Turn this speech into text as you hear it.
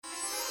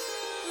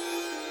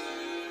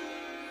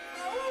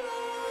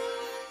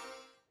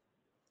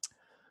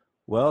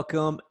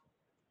Welcome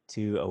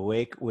to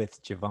Awake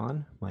with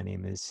Javon. My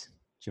name is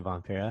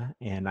Javon Pera,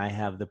 and I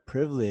have the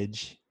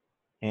privilege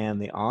and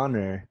the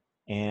honor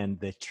and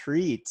the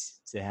treat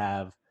to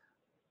have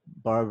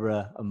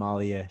Barbara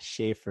Amalia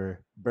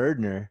Schaefer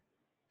Birdner,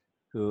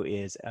 who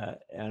is an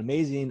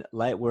amazing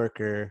light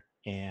worker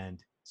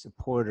and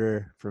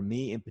supporter for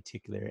me in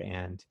particular,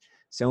 and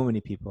so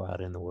many people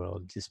out in the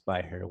world just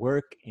by her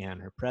work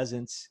and her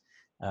presence.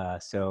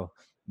 So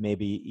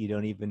maybe you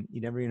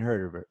never even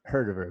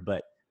heard of her,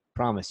 but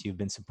promise you've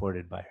been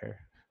supported by her.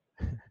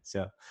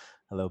 So,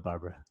 hello,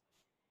 Barbara.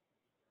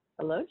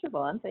 Hello,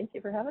 Javon. Thank you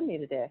for having me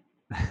today.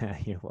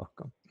 You're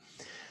welcome.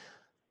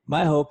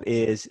 My hope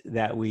is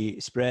that we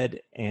spread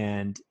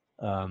and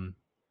um,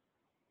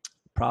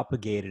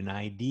 propagate an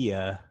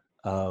idea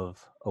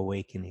of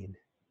awakening.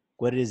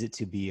 What is it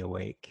to be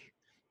awake?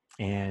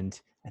 And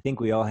I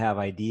think we all have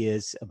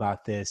ideas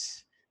about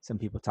this. Some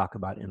people talk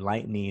about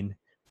enlightening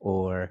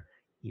or,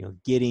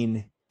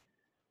 getting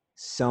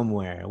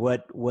somewhere.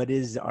 What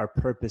is our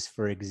purpose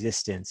for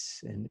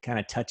existence? And it kind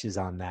of touches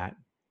on that,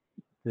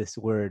 this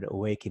word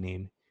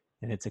awakening.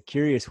 And it's a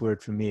curious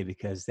word for me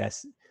because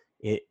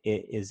it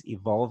is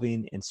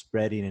evolving and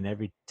spreading. And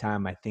every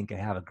time I think I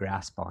have a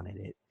grasp on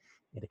it,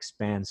 it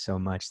expands so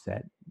much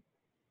that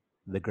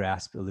the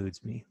grasp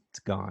eludes me.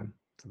 It's gone.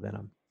 So then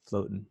I'm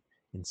floating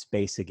in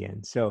space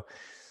again. So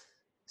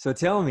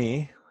tell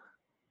me,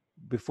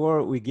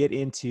 before we get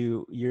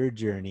into your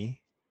journey,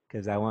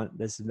 because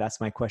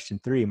that's my question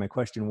 3. My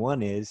question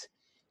 1 is,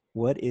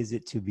 what is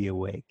it to be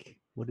awake?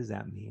 What does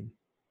that mean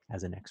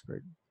as an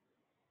expert?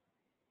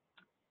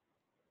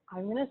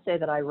 I'm going to say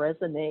that I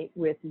resonate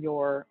with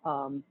your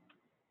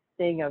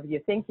thing of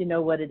you think you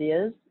know what it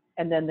is,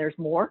 and then there's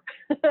more.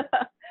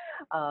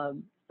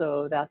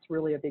 So that's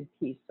really a big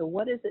piece. So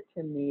what is it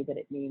to me that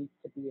it means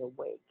to be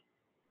awake?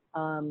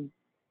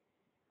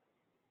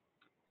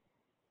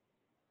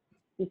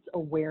 It's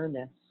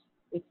awareness.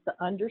 It's the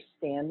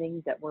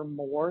understanding that we're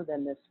more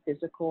than this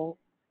physical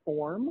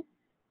form.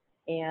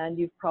 And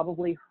you've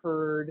probably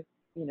heard,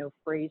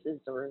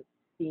 phrases or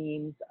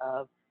themes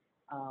of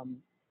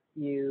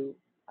you.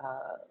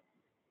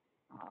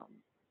 Um,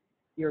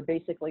 you're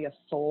basically a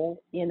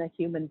soul in a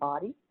human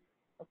body,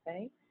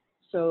 okay?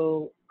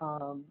 So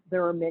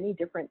there are many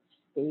different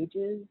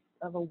stages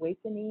of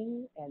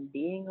awakening and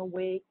being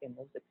awake and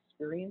those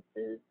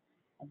experiences,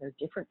 and they're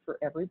different for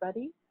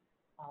everybody.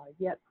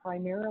 Yet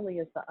primarily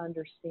is the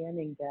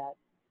understanding that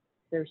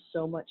there's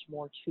so much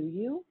more to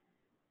you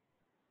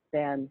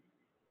than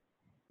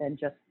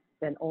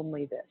than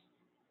only this,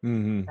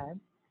 Mm-hmm. okay?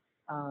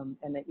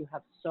 And that you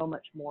have so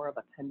much more of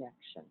a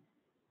connection.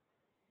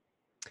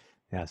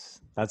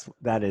 Yes,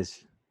 that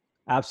is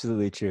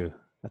absolutely true.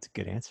 That's a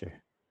good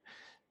answer.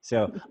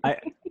 So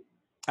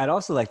I'd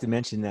also like to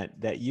mention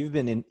that you've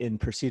been in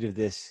pursuit of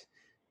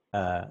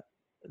uh,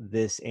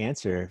 this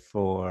answer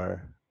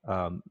for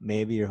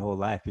maybe your whole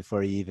life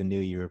before you even knew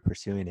you were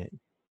pursuing it.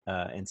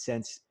 And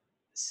since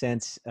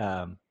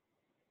um,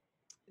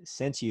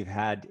 since you've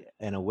had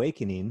an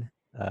awakening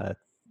uh,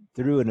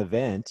 through an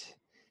event,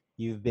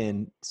 you've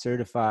been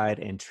certified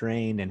and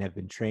trained and have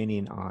been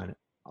training on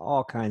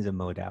all kinds of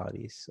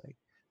modalities like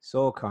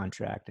soul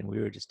contract. And we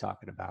were just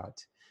talking about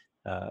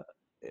uh,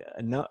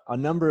 a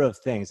number of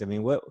things. I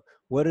mean,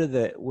 what are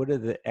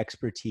the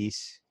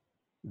expertise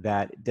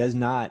that does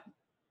not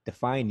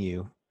define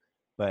you,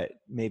 but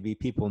maybe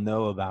people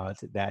know about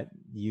that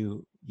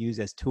you use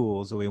as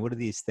tools? I mean, what are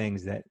these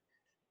things that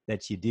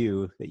you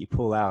do that you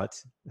pull out?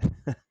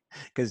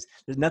 Because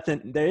there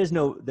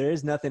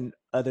is nothing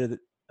other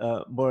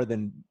more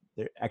than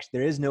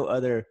there is no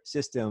other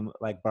system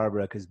like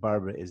Barbara, because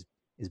Barbara is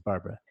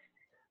Barbara,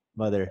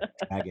 Mother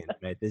Dragon,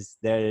 right? This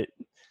there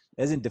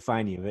doesn't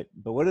define you,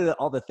 but what are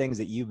all the things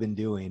that you've been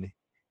doing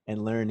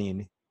and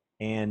learning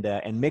and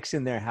mix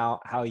in there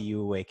how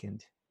you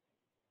awakened?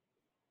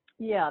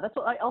 Yeah, that's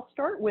what I'll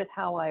start with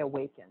how I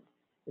awakened,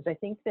 because I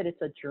think that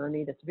it's a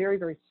journey that's very,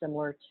 very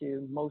similar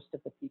to most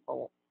of the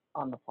people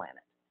on the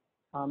planet.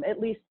 At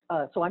least,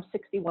 so I'm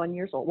 61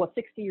 years old. Well,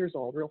 60 years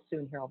old. Real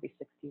soon here, I'll be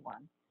 61.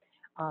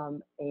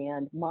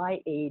 And my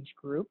age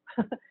group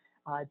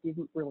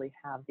didn't really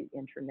have the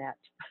internet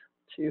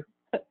to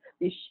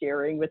be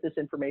sharing with this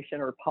information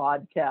or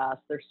podcast.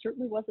 There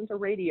certainly wasn't a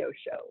radio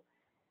show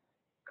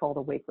called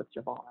Awake with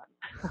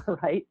Javon,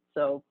 right?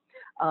 So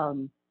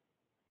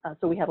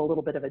we had a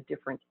little bit of a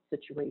different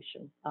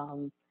situation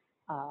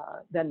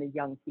than the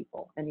young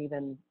people. And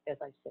even as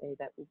I say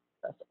that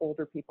us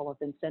older people have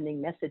been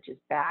sending messages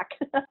back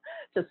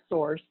to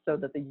source so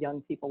that the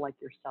young people like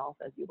yourself,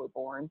 as you were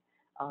born,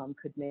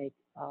 could make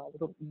a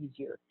little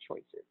easier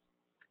choices.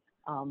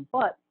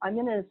 But I'm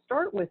going to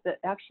start with that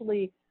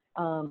actually,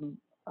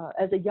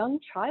 as a young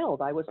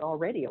child, I was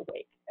already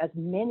awake, as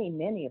many,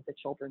 many of the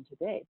children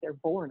today, they're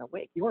born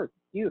awake. You're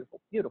beautiful,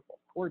 beautiful,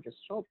 gorgeous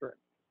children,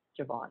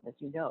 Javon, as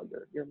you know,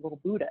 you're little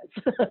Buddhas,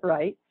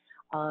 right?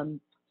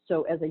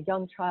 So as a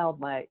young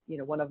child,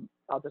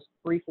 I'll just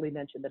briefly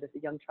mention that as a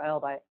young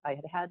child, I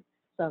had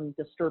some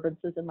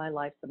disturbances in my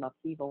life, some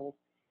upheavals.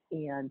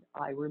 And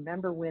I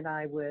remember when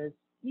I was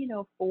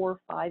 4 or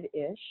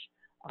 5-ish.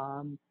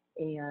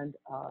 And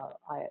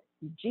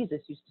Jesus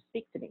used to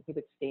speak to me. He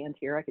would stand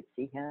here, I could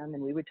see him,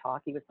 and we would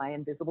talk. He was my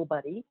invisible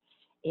buddy.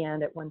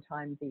 And at one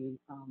time, the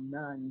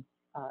nuns,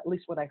 at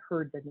least what I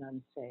heard the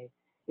nuns say,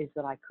 is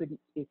that I couldn't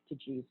speak to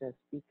Jesus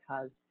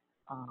because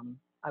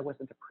I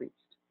wasn't a priest.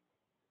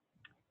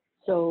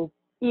 So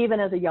even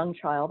as a young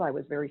child, I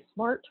was very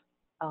smart.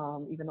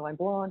 Even though I'm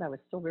blonde, I was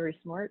still very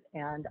smart,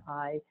 and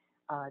I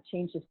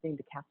changed his name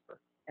to Casper.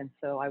 And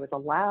so I was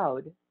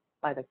allowed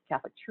by the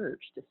Catholic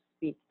Church to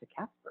speak to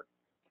Casper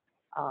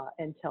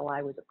until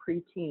I was a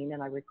preteen.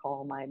 And I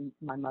recall my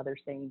mother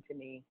saying to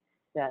me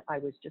that I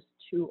was just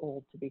too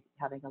old to be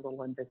having a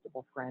little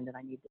invisible friend, and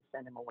I need to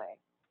send him away.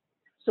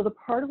 So the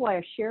part of why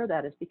I share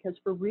that is because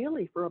for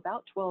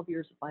about 12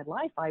 years of my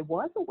life, I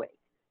was awake,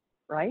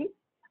 right?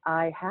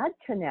 I had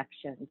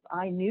connections.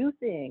 I knew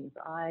things.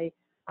 I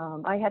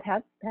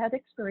had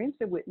experience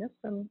to witness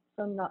some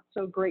not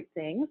so great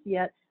things,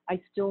 yet I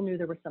still knew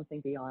there was something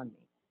beyond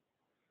me.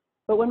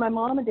 But when my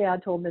mom and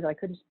dad told me that I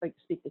couldn't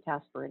speak to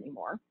Casper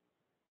anymore,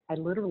 I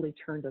literally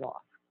turned it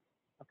off,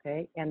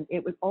 okay? And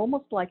it was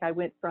almost like I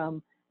went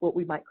from what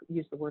we might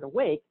use the word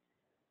awake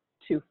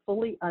to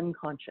fully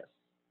unconscious,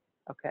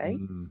 okay?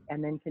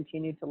 And then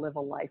continued to live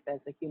a life as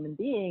a human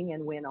being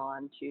and went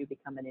on to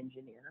become an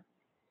engineer.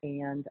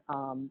 And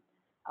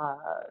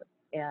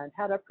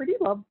had a pretty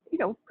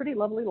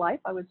lovely life.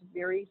 I was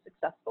very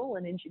successful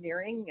in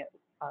engineering.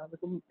 I was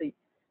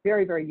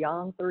very, very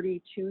young,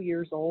 32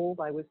 years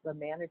old. I was the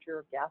manager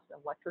of gas and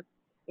electric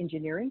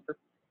engineering for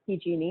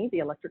PG&E, the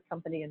electric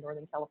company in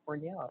Northern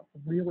California, a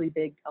really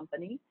big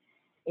company,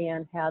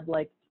 and had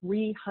like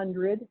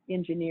 300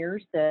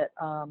 engineers that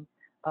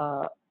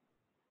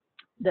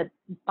that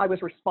I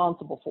was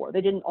responsible for.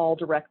 They didn't all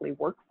directly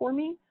work for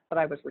me, but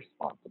I was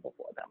responsible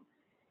for them.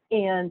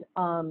 And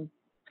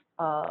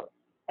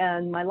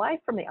my life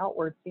from the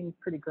outward seemed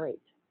pretty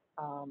great.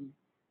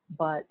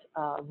 But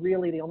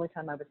really the only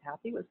time I was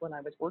happy was when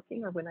I was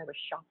working or when I was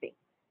shopping.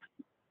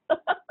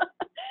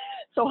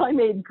 So I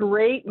made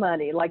great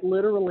money, like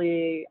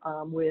literally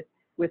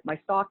with my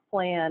stock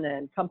plan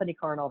and company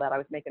car and all that, I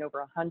was making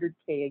over $100K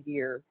a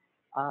year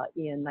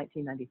in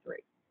 1993,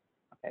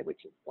 okay,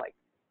 which is like,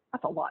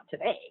 that's a lot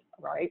today,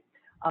 right?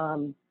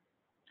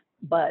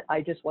 But I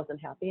just wasn't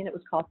happy, and it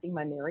was costing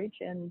my marriage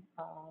and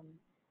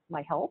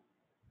my health.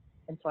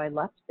 And so I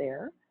left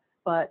there,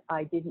 but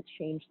I didn't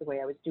change the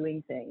way I was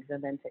doing things.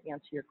 And then to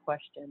answer your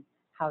question,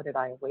 how did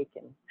I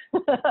awaken?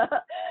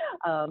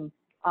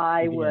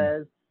 I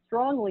was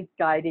strongly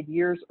guided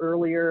years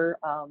earlier,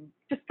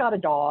 just got a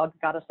dog,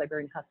 got a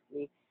Siberian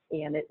Husky,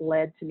 and it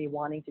led to me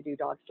wanting to do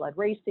dog sled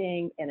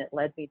racing, and it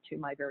led me to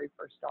my very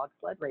first dog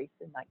sled race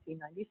in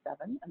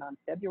 1997. And on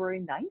February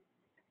 9th,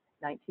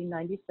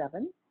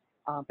 1997,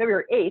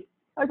 February 8th,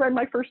 I ran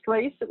my first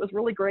race. It was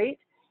really great.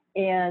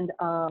 And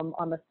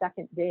on the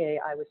second day,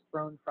 I was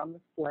thrown from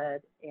the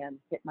sled and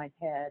hit my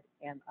head,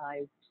 and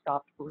I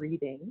stopped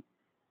breathing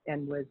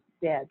and was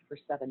dead for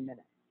 7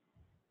 minutes.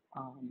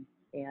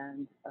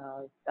 And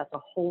that's a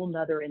whole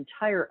nother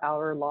entire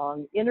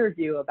hour-long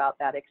interview about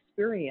that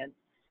experience.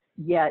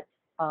 Yet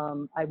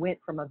I went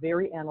from a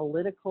very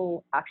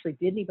analytical, actually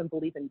didn't even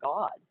believe in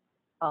God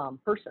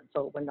person.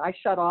 So when I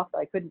shut off,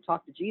 I couldn't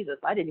talk to Jesus.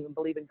 I didn't even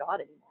believe in God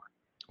anymore.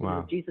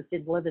 Wow. If Jesus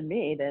didn't live in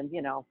me, then,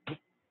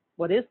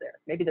 what is there?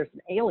 Maybe there's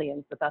some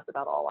aliens, but that's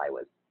about all I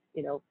was,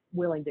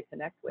 willing to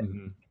connect with.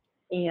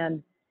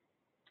 And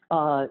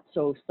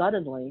so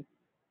suddenly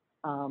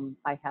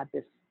I had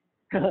this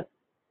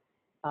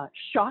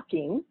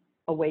shocking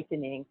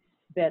awakening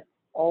that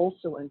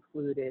also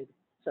included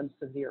some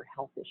severe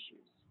health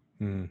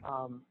issues.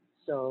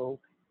 So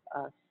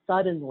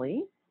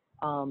suddenly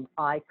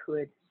I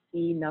could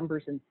see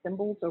numbers and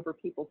symbols over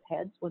people's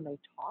heads when they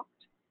talked.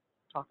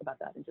 Talk about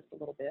that in just a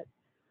little bit.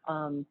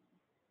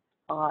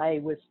 I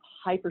was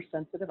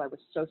hypersensitive. I was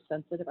so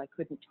sensitive I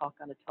couldn't talk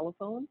on a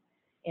telephone.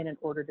 And in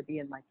order to be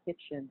in my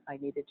kitchen, I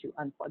needed to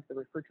unplug the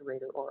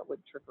refrigerator or it would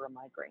trigger a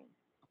migraine.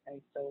 Okay,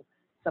 so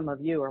some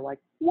of you are like,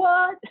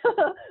 what?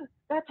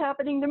 That's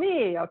happening to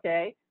me,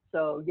 okay?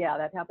 So yeah,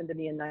 that happened to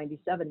me in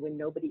 97 when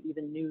nobody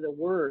even knew the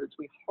words.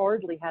 We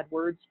hardly had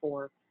words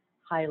for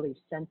highly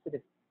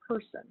sensitive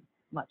person,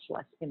 much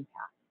less empath.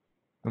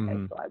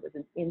 Okay, so I was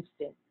an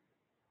instant,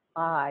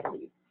 high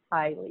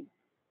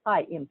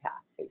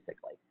impact,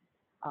 basically,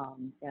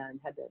 and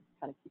had to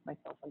kind of keep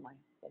myself in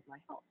my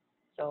health.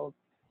 So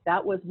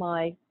that was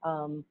my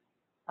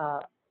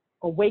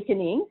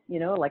awakening,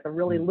 like a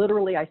really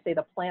literally, I say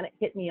the planet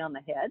hit me on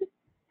the head,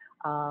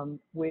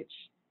 which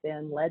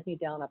then led me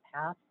down a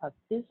path of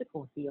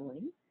physical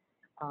healing,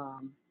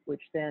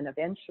 which then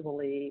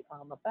eventually,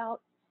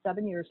 about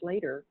 7 years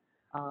later,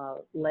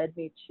 led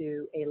me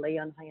to a lay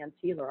on hands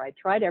healer. I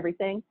tried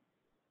everything.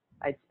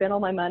 I'd spent all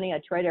my money. I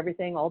tried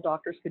everything. All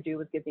doctors could do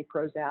was give me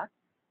Prozac.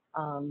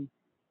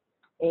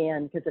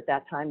 And because at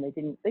that time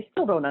they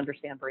still don't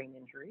understand brain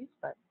injuries.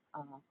 But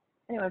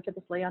anyway, I went to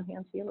this lay on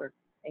hands healer,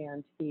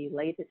 and he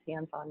laid his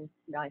hands on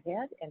my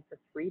head, and for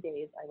 3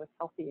 days I was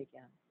healthy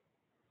again.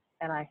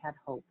 And I had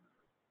hope,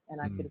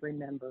 and I could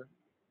remember.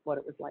 what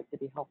it was like to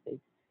be healthy.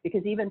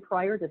 Because even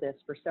prior to this,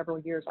 for several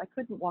years, I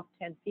couldn't walk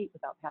 10 feet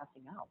without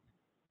passing out.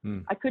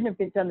 Mm. I couldn't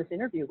have done this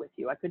interview with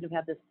you. I couldn't have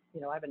had this,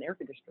 I have an air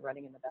conditioner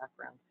running in the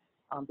background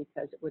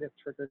because it would have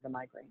triggered a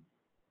migraine.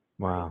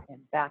 Wow. Right? And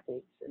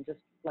backaches and just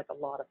like a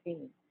lot of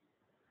pain.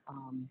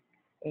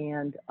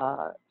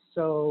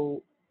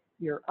 So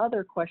your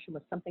other question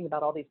was something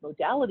about all these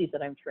modalities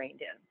that I'm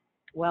trained in.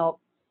 Well,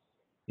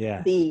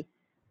 Yes.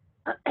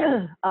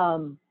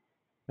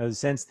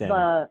 Since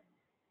then.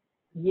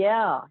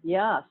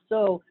 Yeah.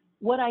 So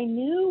what I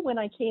knew when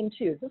I came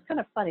to, this is kind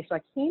of funny. So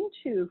I came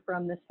to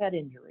from this head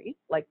injury,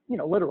 like,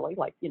 literally,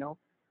 like,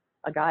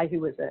 a guy who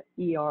was an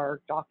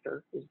ER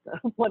doctor is the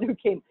one who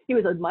came. He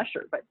was a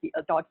musher, but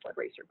a dog sled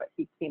racer, but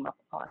he came up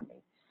upon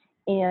me.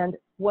 And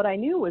what I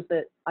knew was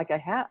that, like,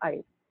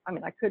 I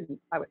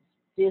was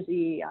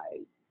dizzy.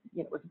 I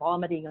was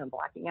vomiting and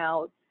blacking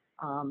out.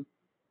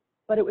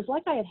 But it was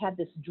like I had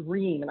this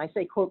dream, and I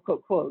say quote,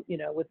 quote, quote,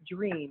 with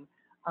dream,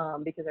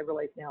 because I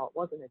realize now it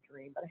wasn't a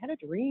dream, but I had a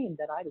dream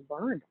that I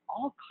learned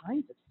all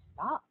kinds of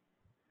stuff.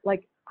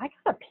 Like, I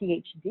got a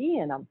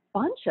PhD in a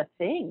bunch of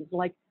things,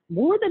 like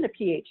more than a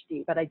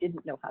PhD, but I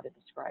didn't know how to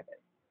describe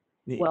it.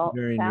 Well,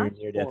 during your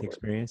near-death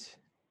experience?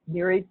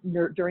 During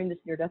this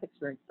near-death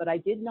experience, but I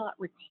did not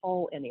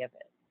recall any of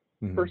it.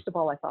 Mm-hmm. First of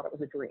all, I thought it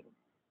was a dream,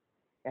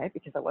 okay,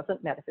 because I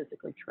wasn't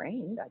metaphysically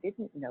trained. I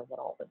didn't know what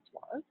all this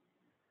was.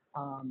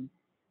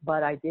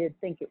 But I did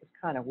think it was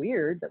kind of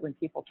weird that when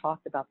people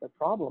talked about their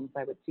problems,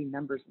 I would see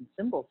numbers and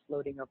symbols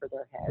floating over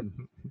their heads.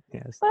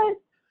 Yes. But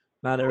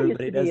not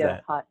everybody does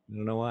that. I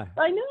don't know why.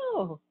 I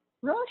know,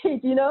 right?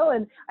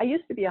 And I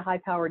used to be a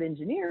high-powered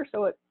engineer,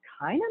 so it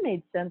kind of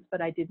made sense,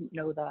 but I didn't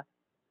know the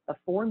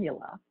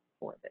formula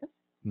for this,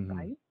 mm-hmm.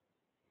 right?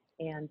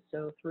 And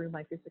so through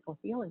my physical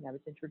healing, I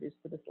was introduced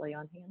to this lay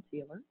on hands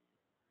healer.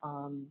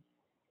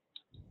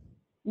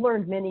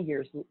 Learned many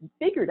years,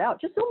 figured out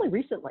just only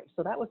recently.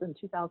 So that was in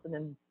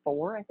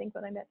 2004, I think,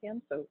 when I met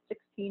him. So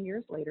 16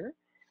 years later,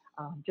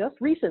 just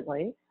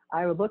recently,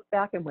 I would look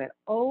back and went,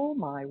 oh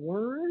my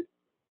word.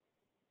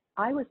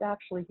 I was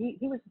actually,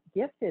 he was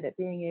gifted at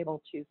being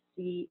able to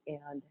see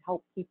and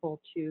help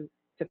people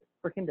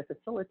for him to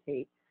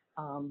facilitate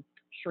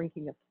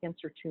shrinking of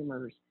cancer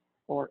tumors,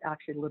 or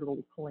actually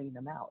literally pulling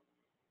them out.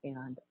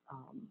 And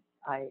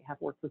I have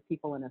worked with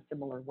people in a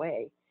similar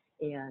way.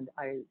 And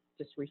I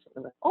just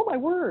recently went, oh my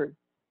word.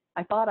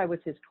 I thought I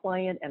was his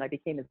client and I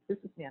became his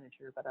business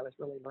manager, but I was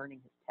really learning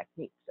his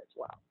techniques as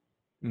well,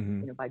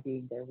 mm-hmm. By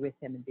being there with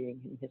him and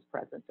being in his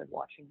presence and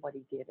watching what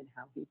he did and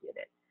how he did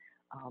it.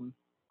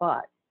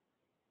 But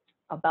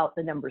about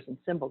the numbers and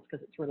symbols,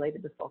 because it's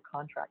related to soul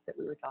contract that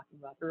we were talking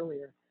about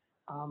earlier.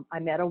 I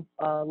met a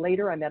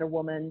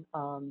woman,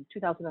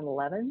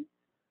 2011,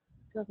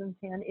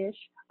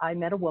 2010-ish. I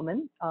met a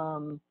woman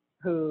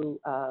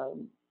who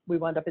we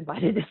wound up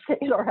invited to stay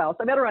at our house.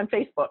 I met her on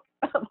Facebook,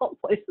 of all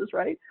places,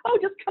 right? Oh,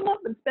 just come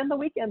up and spend the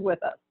weekend with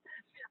us.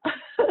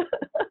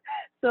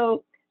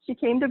 So she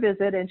came to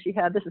visit, and she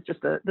had, this is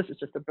just a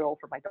bill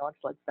for my dog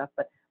sled stuff,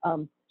 but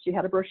she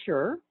had a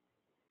brochure.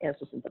 And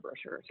this isn't the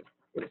brochure, it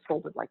was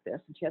folded like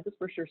this. And she had this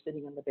brochure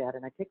sitting on the bed,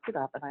 and I picked it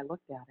up and I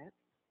looked at it,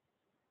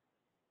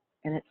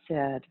 and it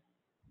said,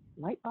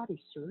 light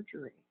body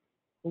surgery,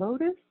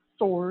 Lotus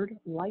Sword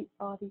light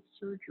body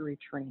surgery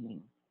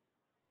training.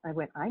 I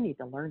went, I need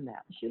to learn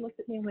that. And she looked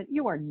at me and went,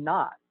 you are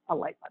not a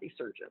light body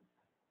surgeon.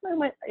 And I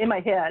went, in my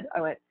head, I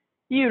went,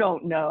 you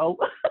don't know.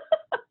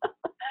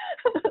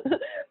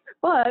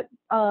 But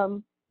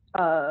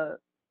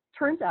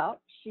turns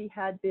out she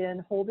had been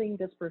holding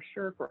this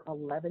brochure for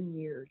 11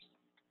 years.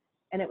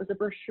 And it was a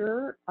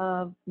brochure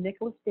of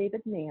Nicholas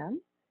David Mann,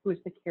 who is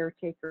the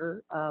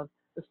caretaker of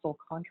the soul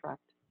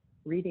contract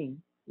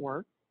reading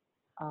work.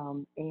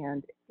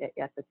 And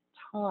at the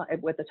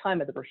time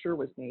of the brochure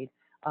was made,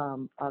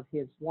 of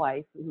his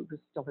wife, who was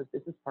still his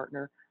business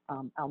partner,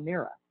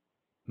 Almira.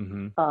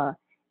 Mm-hmm. So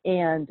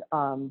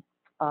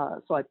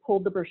I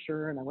pulled the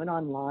brochure and I went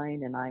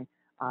online, and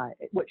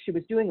what she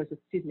was doing was, this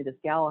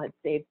gal had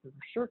saved the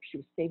brochure. She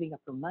was saving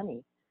up her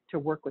money to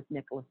work with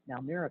Nicholas and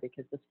Almira,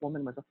 because this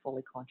woman was a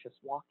fully conscious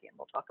walk-in.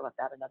 We'll talk about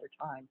that another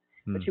time.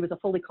 But she was a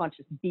fully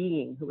conscious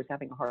being who was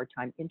having a hard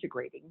time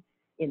integrating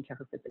into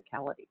her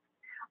physicality.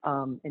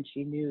 And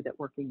she knew that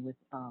working with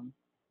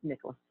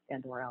Nicholas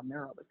and or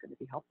Almira was going to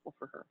be helpful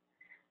for her.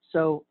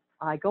 So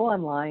I go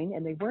online,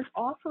 and they weren't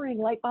offering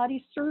light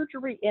body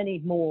surgery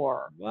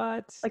anymore.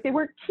 What? Like, they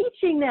weren't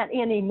teaching that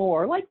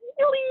anymore. Like,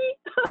 really?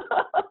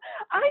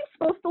 I'm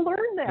supposed to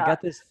learn that. I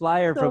got this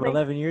flyer from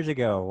 11 years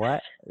ago.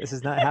 What? This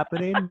is not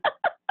happening?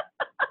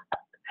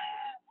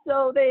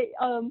 So they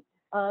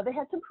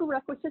had some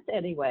prerequisites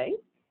anyway.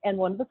 And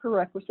one of the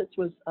prerequisites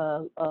was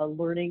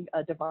learning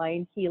a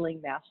divine healing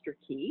master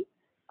key,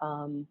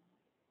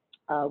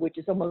 which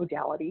is a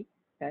modality,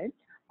 okay?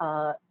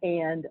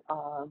 And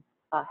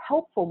a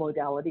helpful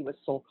modality was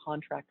soul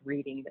contract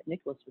reading that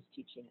Nicholas was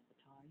teaching at the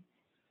time.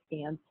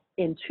 And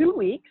in 2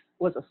 weeks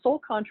was a soul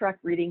contract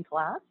reading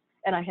class,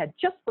 and I had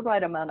just the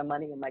right amount of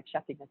money in my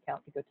checking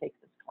account to go take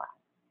this class.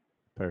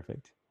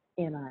 Perfect.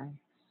 And I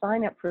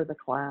sign up for the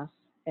class,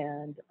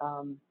 And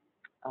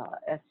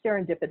as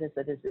serendipitous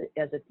as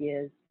it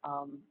is,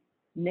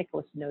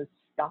 Nicholas knows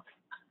stuff,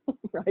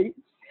 right?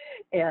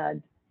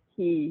 And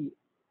he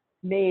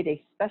made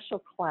a special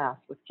class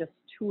with just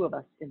 2 of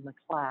us in the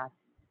class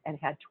and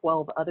had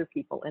 12 other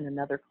people in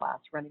another class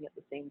running at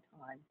the same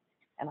time.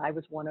 And I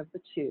was one of the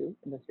 2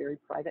 in this very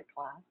private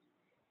class.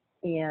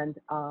 And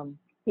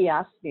he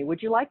asked me,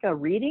 would you like a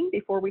reading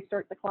before we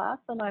start the class?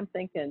 And I'm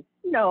thinking,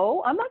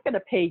 no, I'm not going to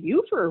pay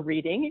you for a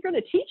reading. You're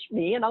going to teach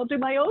me and I'll do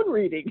my own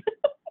reading.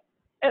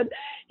 And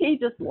he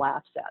just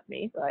laughs at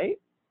me, right?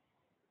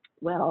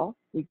 Well,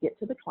 we get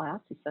to the class,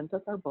 he sends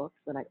us our books,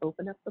 and I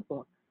open up the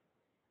book.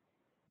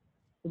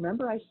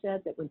 Remember I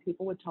said that when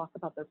people would talk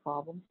about their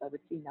problems, I would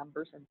see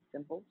numbers and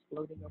symbols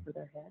floating over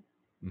their head?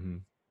 Mm-hmm.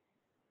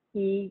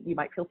 You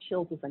might feel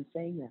chills as I'm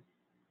saying this.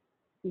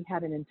 He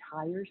had an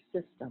entire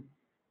system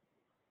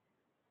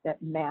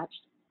that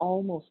matched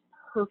almost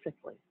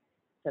perfectly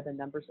to the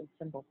numbers and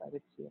symbols I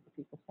would see over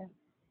people's heads.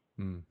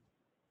 Mm.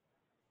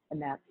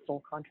 And that's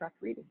soul contract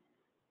reading.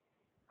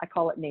 I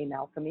call it name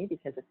alchemy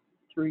because it's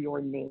through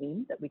your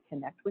name that we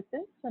connect with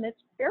this, and it's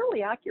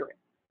fairly accurate.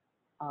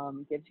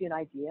 Gives you an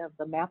idea of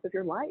the map of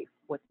your life.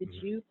 What did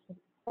you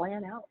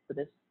plan out for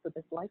this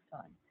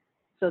lifetime?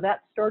 So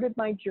that started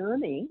my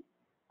journey.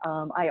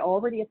 I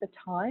already at the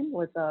time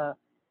was a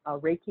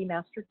Reiki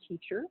master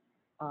teacher.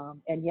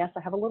 And yes,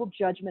 I have a little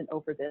judgment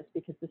over this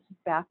because this is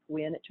back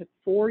when it took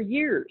 4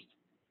 years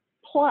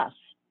plus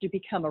to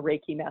become a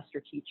Reiki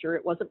master teacher.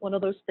 It wasn't one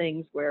of those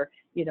things where,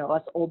 you know,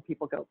 us old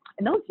people go,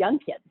 and those young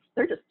kids,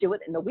 they're just doing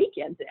it in the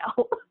weekends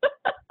now.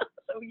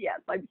 So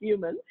yes, I'm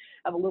human.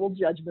 I have a little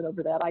judgment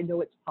over that. I know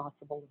it's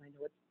possible and I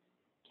know it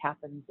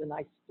happens and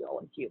I still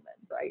am human,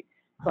 right?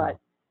 But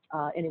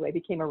anyway,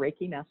 became a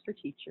Reiki master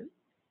teacher.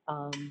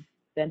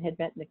 Then had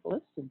met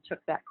Nicholas and took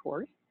that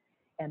course,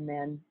 and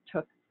then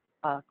took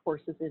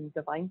courses in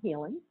divine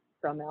healing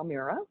from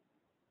Almira,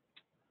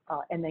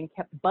 and then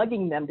kept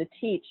bugging them to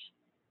teach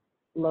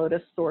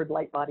Lotus Sword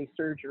Light Body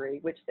Surgery,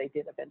 which they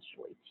did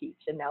eventually teach,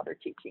 and now they're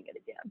teaching it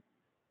again.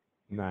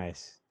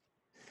 Nice.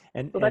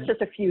 And so that's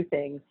just a few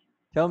things.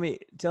 Tell me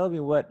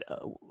what,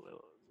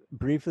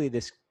 briefly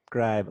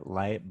describe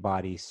light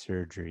body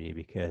surgery,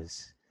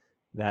 because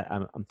that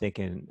I'm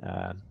thinking,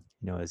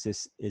 you know, is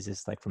this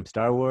like from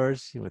Star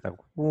Wars with a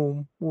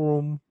boom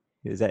boom?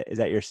 Is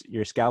that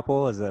your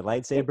scalpel as a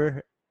lightsaber?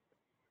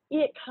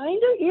 It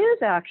kind of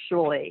is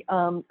actually.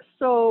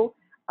 So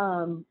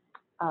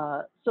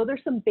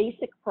there's some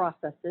basic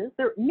processes.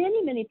 There are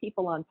many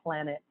people on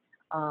planet.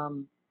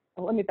 Well,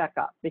 let me back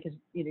up because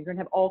you're going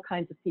to have all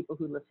kinds of people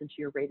who listen to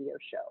your radio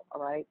show. All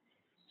right.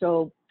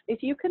 So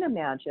if you can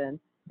imagine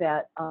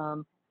that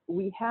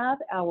we have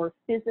our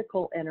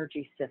physical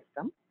energy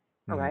system,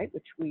 all right,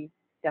 which we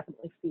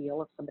definitely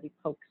feel if somebody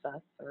pokes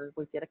us or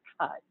we get a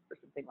cut or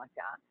something like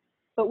that.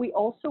 But we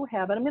also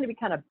have, and I'm going to be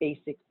kind of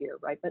basic here,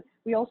 right? But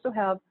we also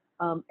have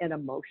an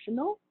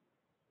emotional,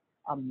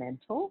 a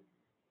mental,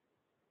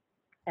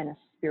 and a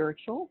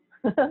spiritual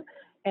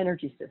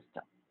energy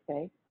system,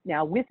 okay?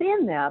 Now,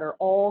 within that are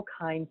all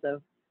kinds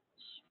of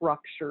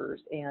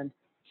structures, and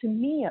to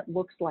me, it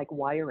looks like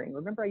wiring.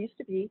 Remember, I used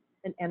to be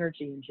an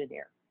energy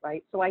engineer,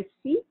 right? So I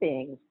see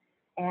things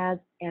as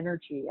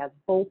energy, as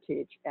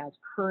voltage, as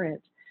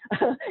current,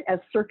 as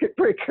circuit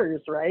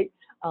breakers, right?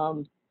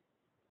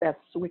 As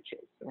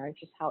switches, right?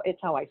 It's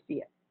how I see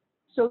it.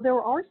 So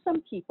there are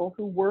some people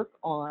who work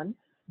on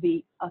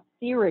the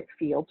etheric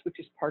fields, which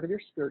is part of your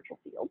spiritual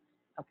field,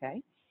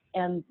 okay?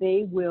 And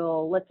they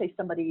will, let's say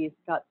somebody's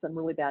got some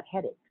really bad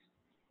headaches,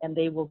 and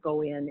they will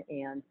go in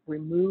and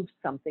remove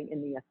something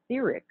in the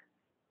etheric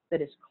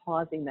that is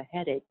causing the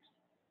headaches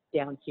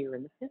down here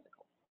in the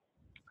physical,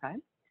 okay?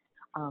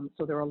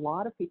 So there are a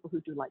lot of people who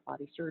do light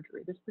body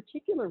surgery. This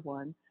particular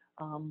one,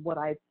 what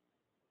I've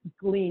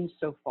gleaned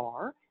so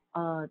far,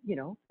 you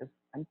know, because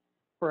I'm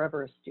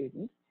forever a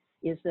student,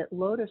 is that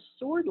Lotus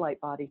Sword Light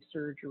Body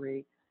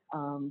Surgery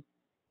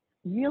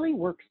really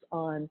works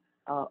on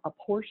a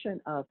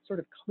portion of sort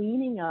of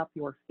cleaning up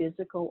your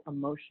physical,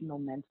 emotional,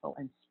 mental,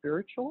 and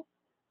spiritual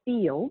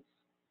fields,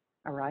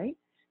 all right,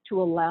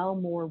 to allow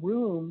more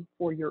room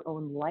for your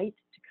own light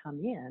to come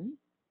in,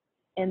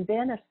 and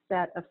then a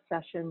set of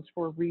sessions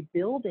for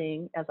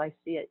rebuilding, as I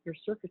see it, your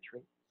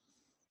circuitry.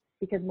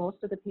 Because most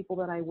of the people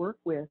that I work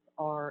with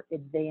are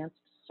advanced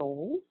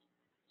souls,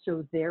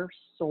 so their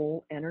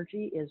soul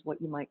energy is what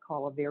you might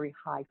call a very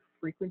high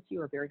frequency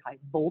or a very high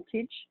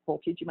voltage.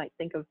 Voltage, you might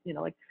think of, you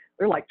know, like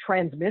they're like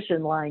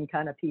transmission line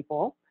kind of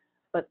people,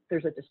 but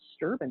there's a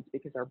disturbance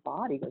because our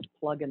body was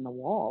plug in the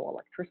wall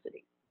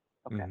electricity,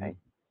 okay?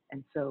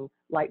 And so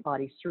light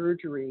body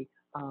surgery,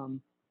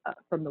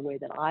 from the way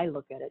that I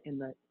look at it in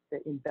the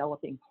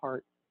enveloping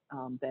part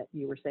that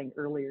you were saying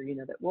earlier, you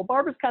know, that, well,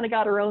 Barbara's kind of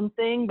got her own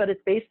thing, but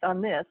it's based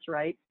on this,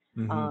 right?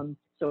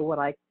 So what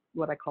I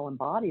call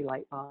embody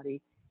light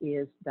body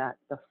is that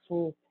the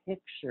full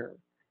picture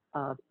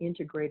of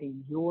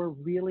integrating your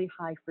really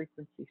high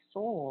frequency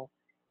soul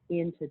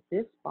into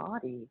this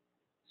body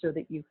so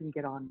that you can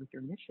get on with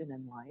your mission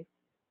in life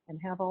and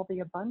have all the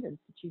abundance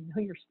that you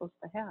know you're supposed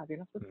to have. You're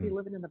not supposed to be Mhm.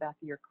 living in the back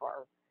of your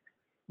car,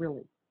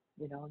 really.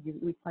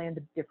 We planned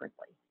it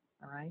differently.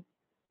 All right.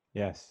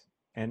 Yes.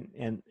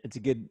 And that's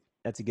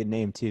a good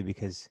name too,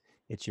 because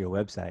it's your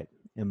website,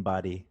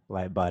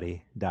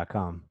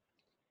 embodylightbody.com.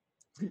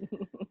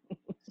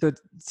 So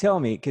tell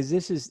me, because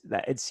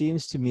it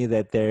seems to me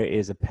that there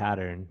is a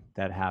pattern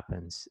that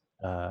happens,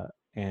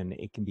 and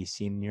it can be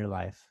seen in your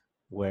life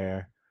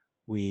where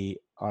we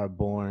are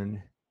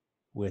born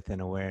with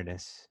an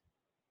awareness,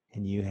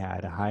 and you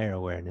had a higher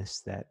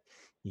awareness that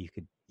you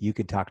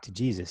could talk to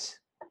Jesus,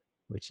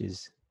 which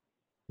is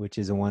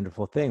a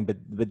wonderful thing.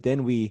 But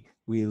then we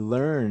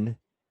learn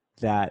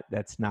that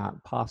that's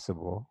not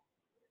possible,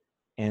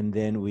 and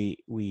then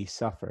we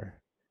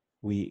suffer.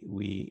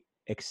 We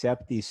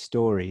accept these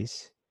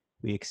stories.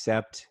 We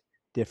accept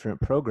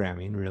different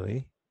programming,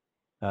 really,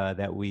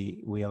 that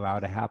we allow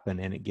to happen,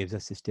 and it gives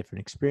us this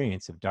different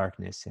experience of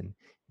darkness and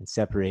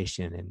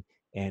separation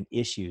and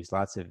issues,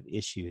 lots of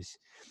issues.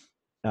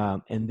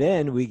 And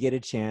then we get a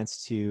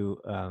chance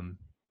to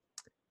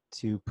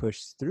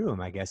push through them,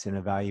 I guess, and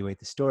evaluate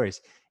the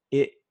stories.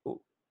 It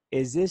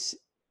is this.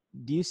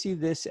 Do you see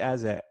this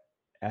as a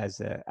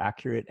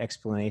accurate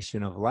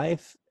explanation of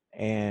life?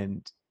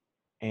 And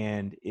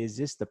is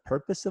this the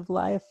purpose of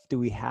life? Do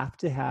we have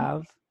to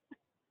have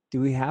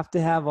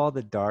all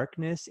the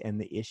darkness and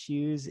the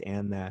issues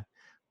and the?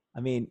 I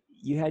mean,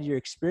 you had your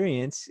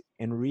experience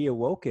and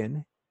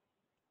reawoken,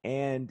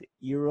 and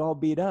you were all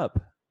beat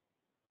up.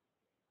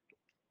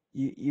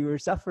 You were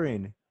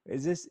suffering.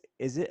 Is it?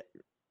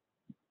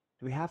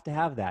 Do we have to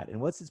have that? And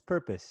what's its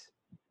purpose?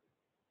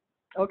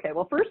 Okay.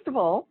 Well, first of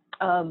all,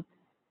 let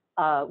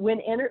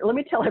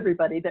me tell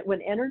everybody that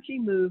when energy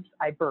moves,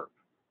 I burp.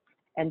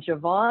 And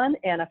Javon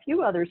and a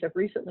few others have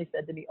recently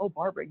said to me, "Oh,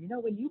 Barbara,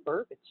 when you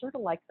burp, it's sort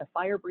of like the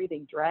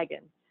fire-breathing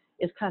dragon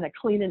is kind of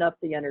cleaning up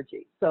the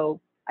energy."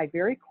 So I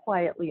very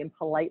quietly and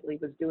politely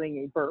was doing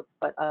a burp,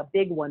 but a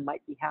big one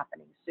might be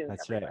happening soon,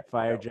 That's right. everybody.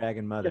 Fire So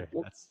Dragon just, Mother.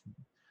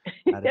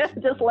 That is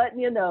just letting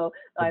you know,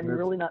 the I'm burps.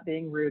 really not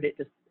being rude. It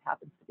just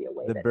happens to be a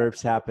way The that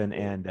burps energy happen,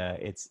 moves. and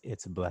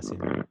it's a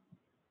blessing.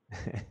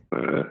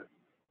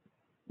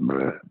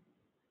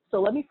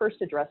 So let me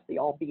first address the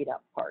all beat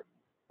up part,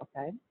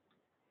 okay?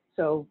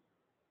 So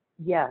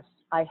yes,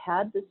 I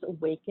had this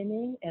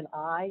awakening, and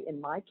I, in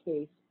my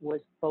case,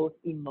 was both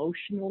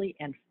emotionally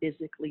and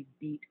physically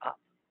beat up.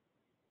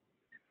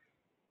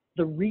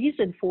 The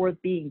reason for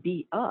being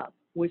beat up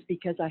was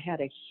because I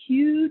had a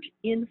huge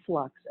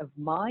influx of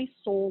my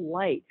soul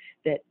light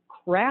that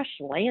crash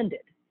landed,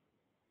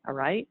 all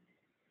right?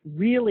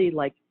 Really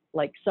like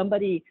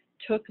somebody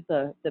took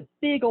the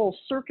big old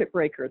circuit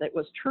breaker that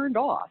was turned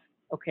off,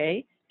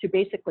 okay, to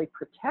basically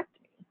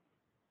protect me,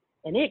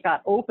 and it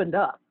got opened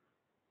up,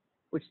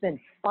 which then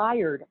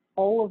fired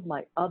all of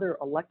my other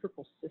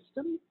electrical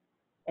systems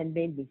and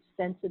made me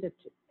sensitive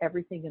to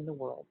everything in the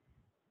world.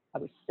 I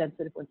was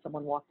sensitive when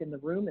someone walked in the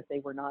room if they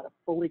were not a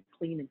fully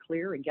clean and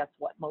clear, and guess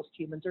what? Most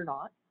humans are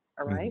not,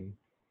 all right? Mhm.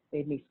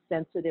 Made me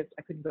sensitive.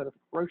 I couldn't go to the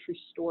grocery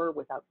store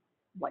without,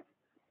 like,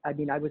 I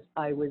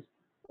was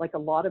like a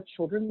lot of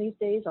children these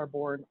days are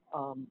born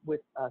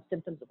with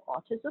symptoms of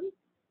autism.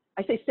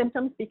 I say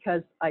symptoms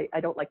because I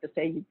don't like to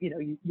say,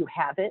 you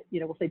have it,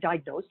 we'll say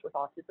diagnosed with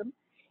autism.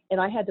 And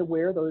I had to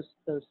wear those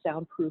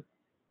soundproof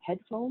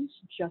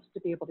headphones just to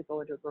be able to go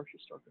into a grocery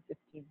store for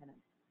 15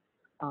 minutes.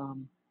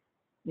 Um,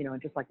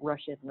 and just like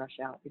rush in and rush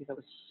out because I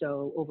was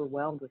so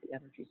overwhelmed with the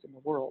energies in the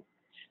world.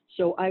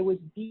 So I was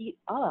beat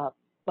up,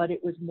 but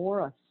it was more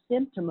a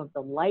symptom of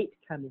the light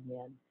coming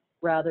in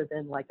rather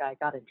than like I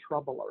got in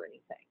trouble or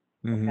anything.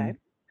 Okay.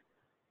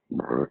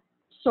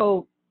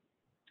 So,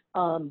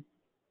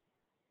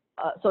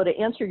 so to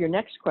answer your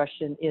next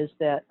question is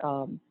that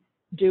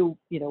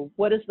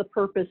what is the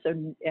purpose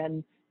and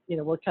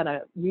we'll kind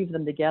of weave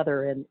them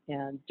together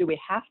and do we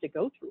have to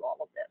go through all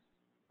of this?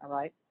 All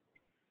right.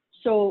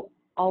 So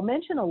I'll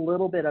mention a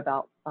little bit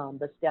about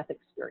this death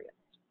experience.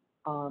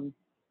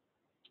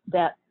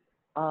 That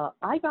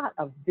I got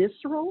a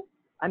visceral,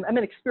 I'm an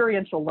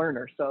experiential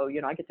learner, so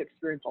I get to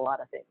experience a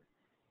lot of things.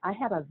 I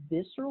had a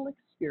visceral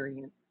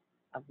experience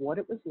of what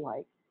it was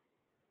like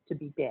to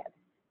be dead.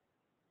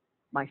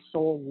 My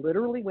soul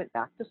literally went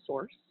back to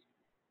source.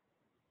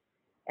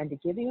 And to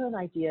give you an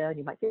idea, and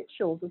you might get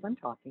chills as I'm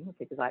talking,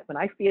 okay, because when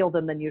I feel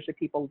them, then usually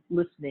people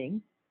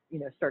listening,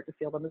 start to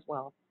feel them as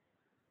well.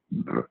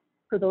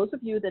 For those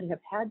of you that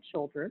have had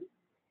children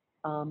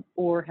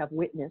or have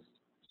witnessed,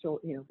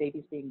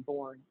 babies being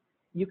born,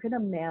 you can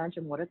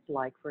imagine what it's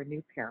like for a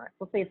new parent,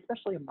 let's say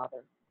especially a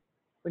mother,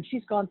 when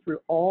she's gone through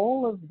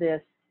all of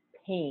this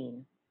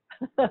pain,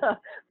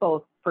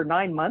 both for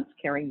 9 months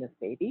carrying this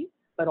baby,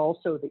 but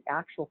also the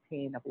actual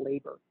pain of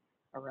labor,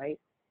 all right?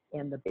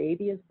 And the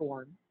baby is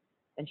born,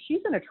 and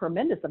she's in a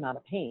tremendous amount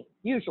of pain,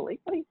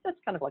 usually. I mean, that's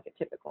kind of like a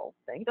typical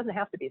thing. It doesn't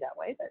have to be that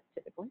way, but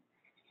typically.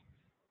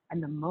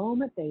 And the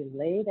moment they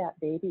lay that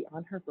baby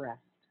on her breast,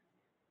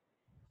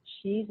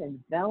 she's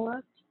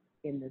enveloped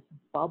in this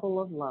bubble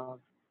of love,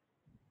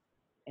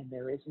 and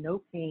there is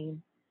no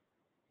pain,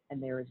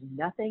 and there is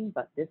nothing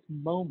but this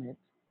moment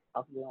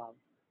of love.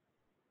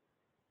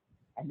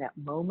 And that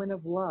moment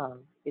of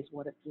love is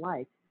what it's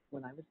like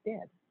when I was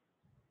dead.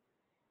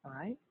 All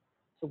right?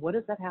 So what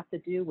does that have to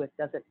do with,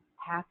 does it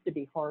have to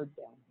be hard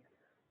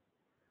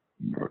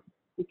down here?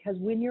 Because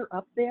when you're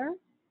up there,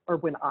 or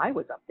when I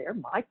was up there,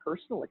 my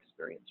personal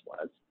experience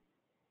was,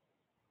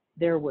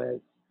 there was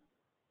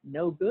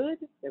no good,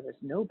 there was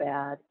no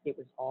bad, it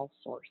was all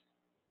source.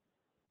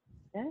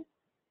 Okay?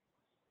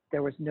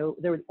 There was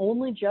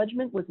only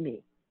judgment was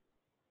me.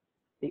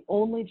 The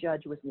only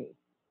judge was me.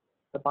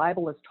 The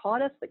Bible has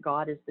taught us that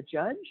God is the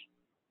judge,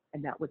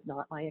 and that was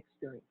not my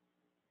experience.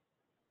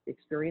 The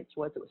experience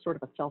was, it was sort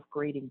of a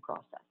self-grading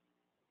process.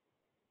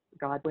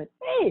 God went,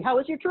 hey, how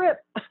was your trip?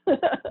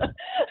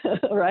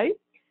 Right?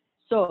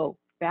 So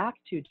back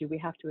to, do we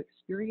have to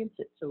experience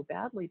it so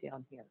badly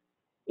down here?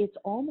 It's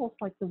almost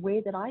like the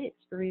way that I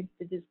experienced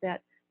it is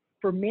that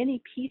for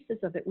many pieces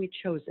of it, we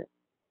chose it.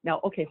 Now,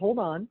 okay, hold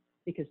on,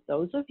 because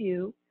those of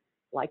you,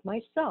 like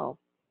myself,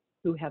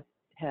 who have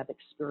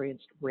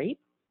experienced rape,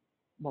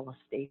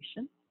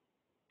 molestation,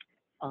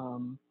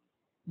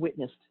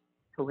 witnessed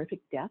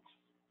horrific deaths,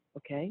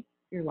 okay?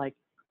 You're like,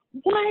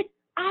 what?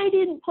 I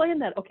didn't plan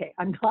that. Okay,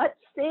 I'm not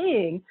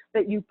saying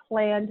that you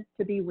planned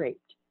to be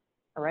raped,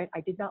 all right?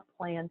 I did not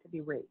plan to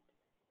be raped.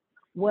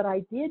 What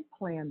I did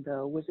plan,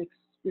 though, was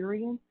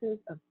experiences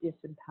of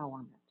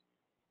disempowerment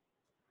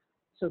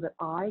so that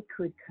I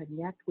could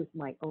connect with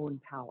my own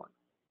power.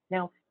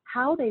 Now,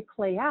 how they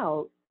play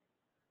out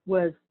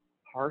was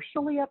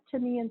partially up to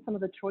me and some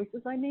of the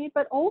choices I made,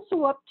 but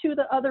also up to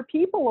the other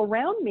people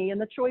around me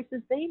and the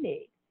choices they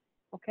made,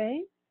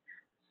 okay?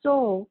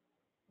 So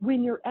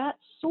when you're at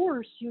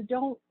source, you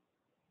don't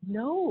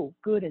know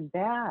good and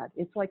bad.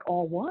 It's like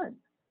all one.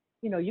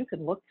 You know, you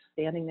can look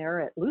standing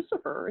there at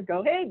Lucifer and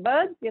go, hey,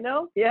 bud, you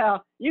know, yeah,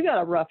 you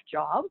got a rough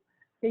job.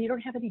 And you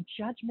don't have any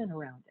judgment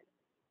around it.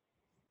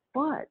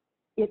 But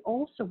it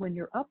also, when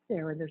you're up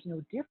there and there's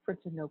no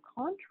difference and no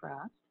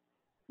contrast,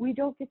 we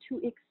don't get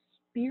to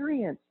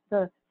experience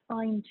the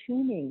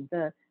fine-tuning,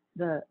 the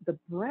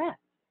breadth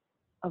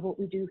of what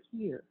we do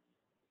here.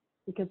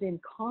 Because in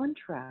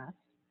contrast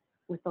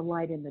with the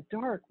light and the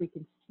dark, we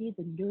can see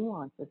the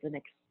nuances and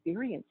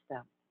experience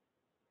them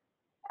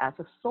as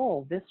a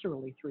soul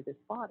viscerally through this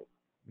body.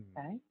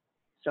 Okay?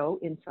 So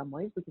in some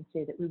ways, we can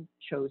say that we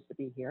chose to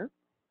be here.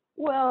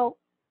 Well,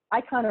 I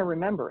kind of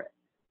remember it.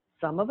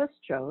 Some of us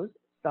chose,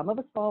 some of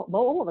us,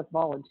 all of us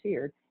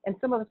volunteered, and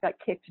some of us got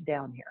kicked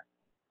down here.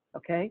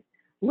 Okay?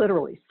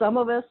 Literally, some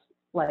of us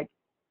like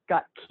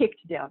got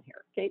kicked down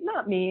here. Okay?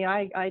 Not me.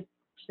 I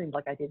seemed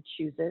like I did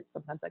choose it.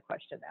 Sometimes I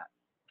question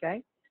that.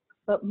 Okay?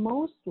 But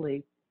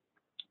mostly,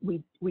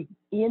 we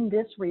in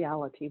this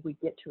reality, we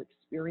get to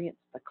experience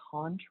the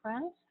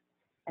contrast,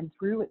 and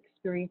through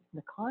experiencing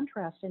the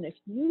contrast, and if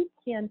you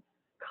can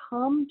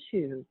come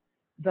to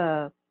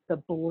the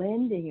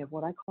blending of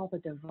what I call the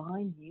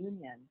divine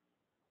union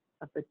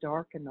of the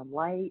dark and the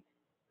light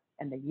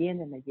and the yin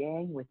and the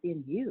yang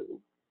within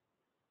you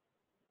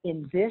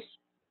in this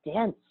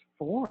dense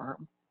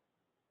form,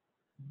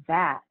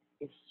 that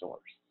is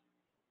source.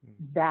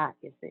 That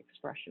is the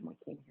expression we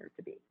came here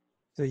to be.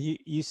 So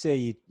you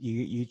say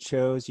you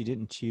chose, you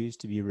didn't choose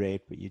to be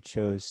raped, but you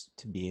chose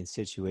to be in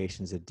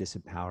situations of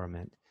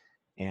disempowerment.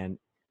 And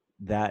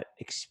that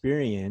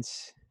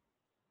experience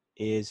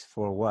is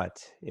for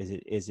what?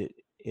 Is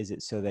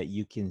it so that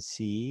you can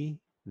see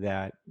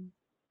that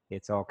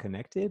it's all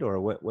connected, or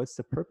what's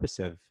the purpose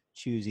of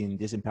choosing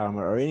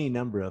disempowerment or any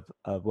number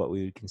of what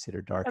we would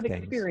consider dark Of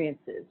things?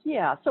 experiences,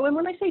 yeah. So and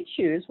when I say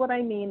choose, what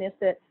I mean is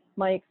that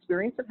my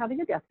experience of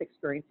having a death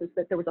experience is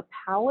that there was a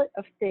palette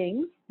of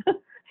things,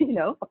 you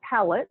know, a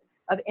palette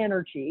of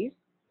energies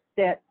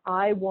that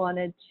I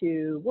wanted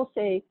to, we'll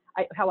say,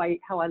 how I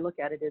look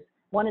at it is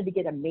wanted to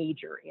get a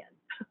major in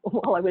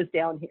while I was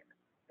down here.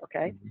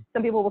 Okay. Mm-hmm.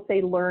 Some people will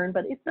say learn,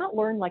 but it's not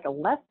learn like a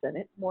lesson.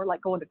 It's more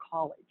like going to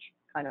college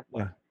kind of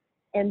learn.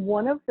 Yeah. And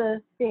one of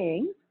the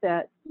things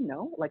that, you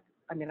know, like,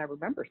 I mean, I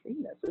remember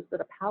seeing this, is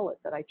that a palette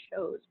that I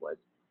chose was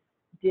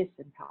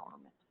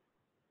disempowerment.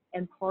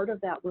 And part of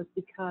that was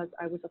because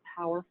I was a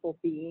powerful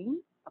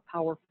being, a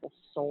powerful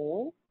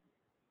soul,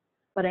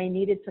 but I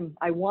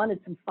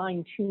wanted some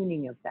fine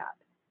tuning of that.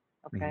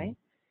 Okay. Mm-hmm.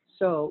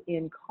 So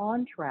in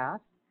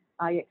contrast,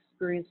 I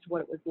experienced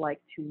what it was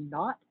like to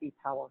not be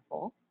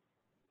powerful,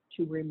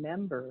 to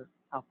remember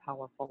how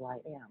powerful I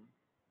am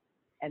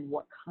and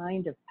what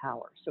kind of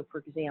power. So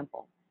for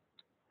example,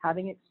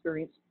 having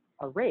experienced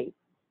a rape,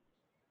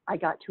 I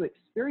got to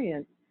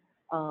experience,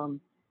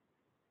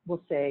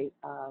 we'll say,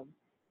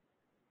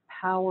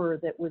 power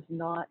that was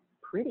not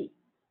pretty,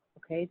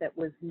 okay, that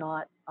was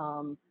not,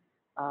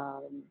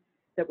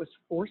 that was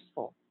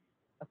forceful,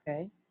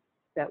 okay,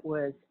 that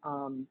was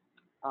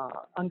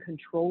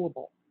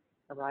uncontrollable,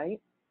 all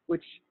right,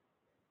 which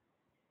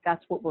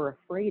that's what we're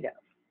afraid of,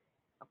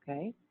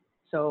 okay,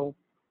 so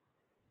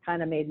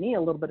kind of made me a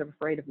little bit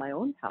afraid of my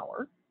own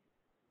power,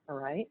 all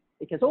right,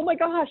 because, oh my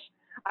gosh,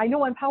 I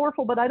know I'm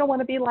powerful, but I don't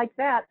want to be like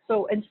that,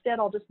 so instead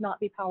I'll just not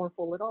be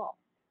powerful at all.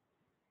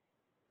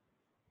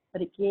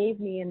 But it gave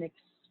me an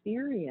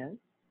experience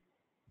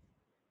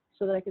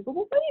so that I could go,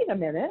 well, wait a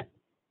minute.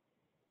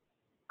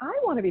 I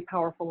want to be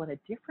powerful in a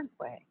different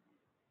way.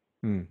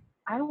 Hmm.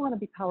 I want to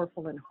be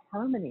powerful in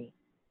harmony.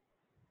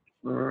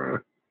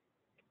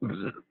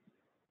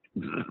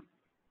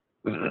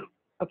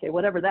 Okay,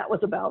 whatever that was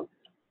about.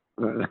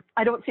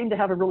 I don't seem to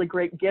have a really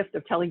great gift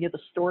of telling you the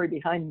story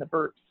behind the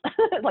burps.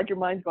 Like your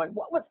mind's going,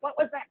 what was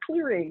that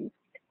clearing?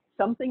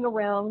 Something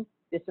around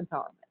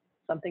disempowerment,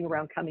 something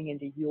around coming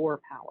into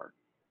your power,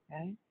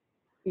 okay?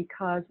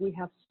 Because we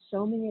have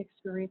so many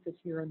experiences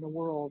here in the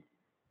world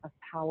of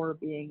power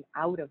being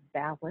out of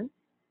balance,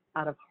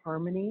 out of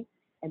harmony,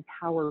 and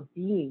power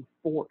being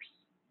force.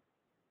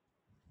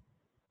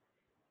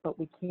 But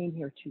we came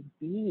here to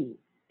be,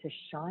 to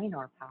shine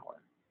our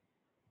power,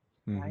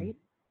 right?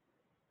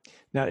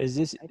 Now, does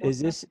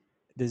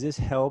this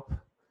help?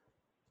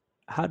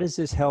 How does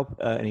this help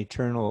an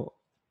eternal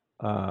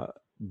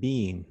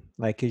being?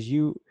 Like, cause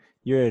you're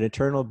an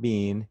eternal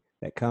being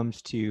that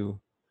comes to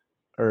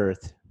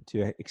Earth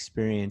to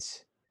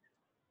experience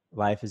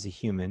life as a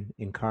human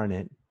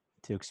incarnate,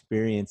 to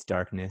experience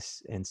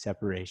darkness and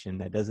separation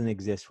that doesn't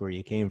exist where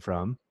you came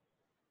from.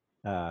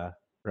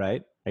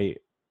 Right? Are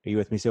you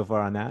with me so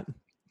far on that?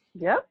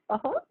 Yep.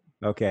 Uh-huh.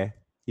 Okay.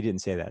 You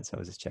didn't say that, so I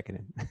was just checking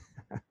in.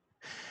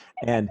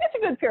 And That's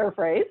a good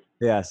paraphrase.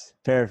 yes,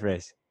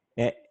 paraphrase.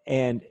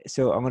 And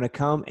so I'm going to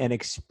come and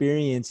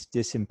experience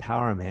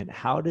disempowerment.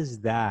 How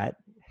does that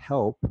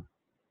help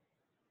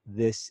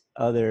this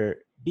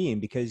other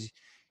being? Because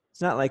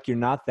it's not like you're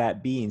not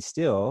that being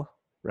still,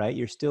 right?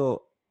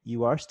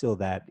 You are still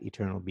that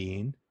eternal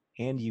being,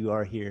 and you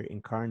are here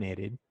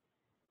incarnated.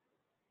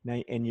 Now,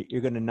 and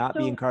you're going to not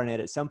be So, incarnate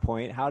at some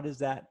point. How does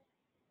that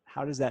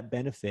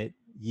benefit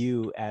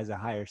you as a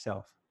higher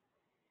self?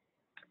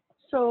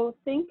 so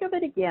think of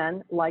it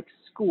again like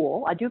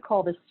school. I do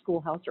call this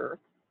Schoolhouse Earth,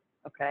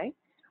 okay?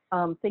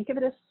 Think of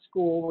it as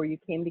school where you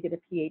came to get a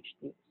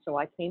PhD. So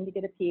I came to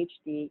get a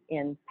PhD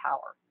in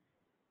power,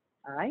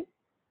 all right?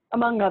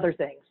 Among other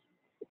things.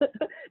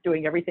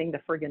 Doing everything the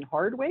friggin'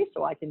 hard way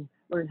so I can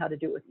learn how to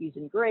do it with ease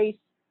and grace,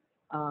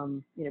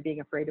 being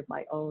afraid of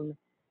my own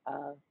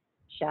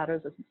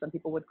shadows, as some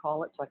people would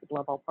call it, so I could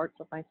love all parts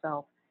of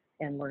myself,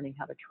 and learning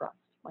how to trust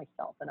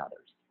myself and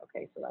others.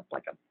 Okay, so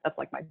that's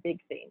like my big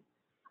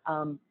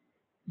theme.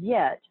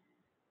 Yet,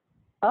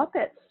 up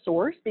at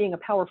source, being a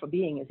powerful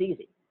being is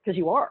easy because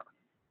you are.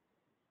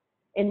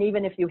 And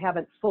even if you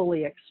haven't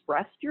fully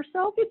expressed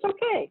yourself, it's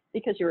okay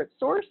because you're at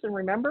source. And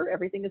remember,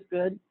 everything is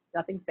good,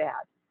 nothing's bad,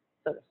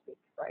 so to speak,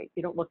 right?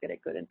 You don't look at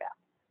it good and bad,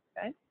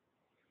 okay?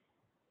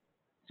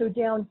 So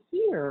down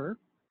here,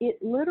 it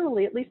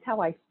literally, at least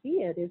how I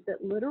see it, is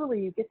that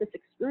literally you get this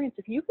experience.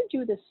 If you can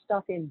do this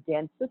stuff in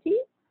density,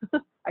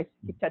 I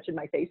keep touching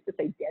my face to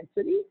say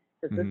density,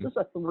 because this is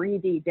a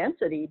 3D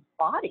density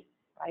body,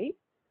 right?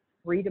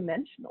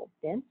 Three-dimensional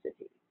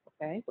density,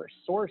 okay? Where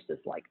source is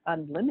like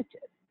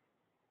unlimited.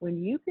 When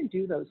you can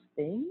do those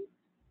things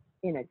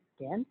in a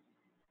dense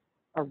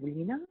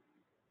arena,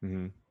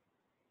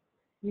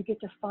 you get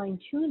to fine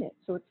tune it.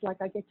 So it's like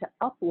I get to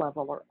up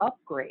level or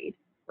upgrade,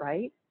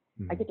 right?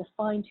 I get to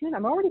fine tune.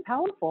 I'm already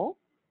powerful,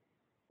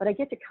 but I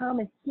get to come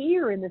and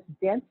here in this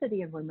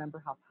density and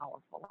remember how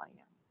powerful I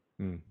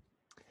am.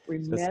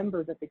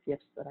 Remember that the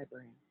gifts that I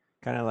bring.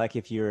 Kind of like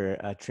if you're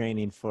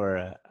training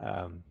for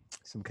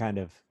some kind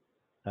of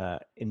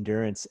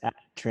endurance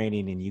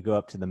training and you go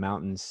up to the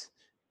mountains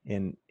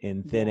in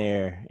thin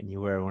air and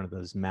you wear one of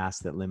those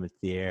masks that limits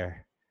the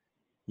air,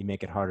 you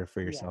make it harder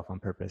for yourself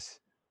on purpose.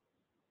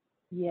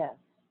 Yes.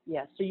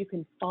 So you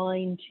can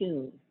fine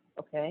tune,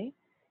 okay?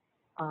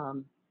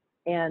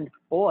 And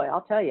boy,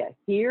 I'll tell you,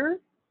 here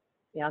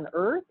on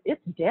Earth,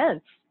 it's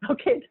dense,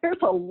 okay? There's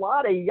a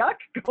lot of yuck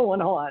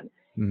going on.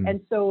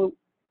 And so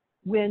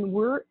when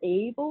we're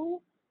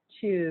able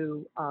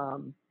to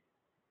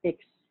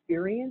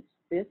experience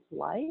this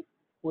life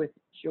with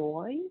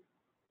joy,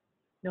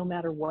 no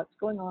matter what's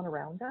going on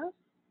around us,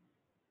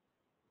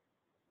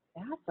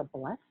 that's a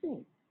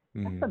blessing.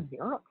 That's a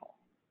miracle.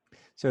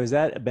 So is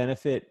that a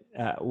benefit?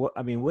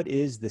 What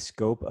is the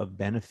scope of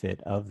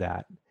benefit of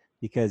that?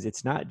 Because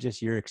it's not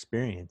just your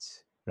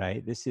experience,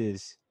 right? This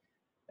is,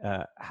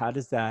 how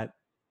does that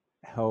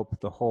help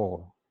the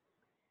whole?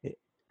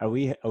 Are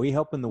we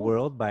helping the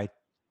world by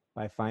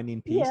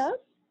finding peace? Yes.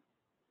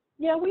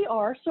 Yeah, we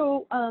are.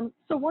 So,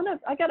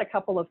 I got a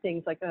couple of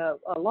things. Like a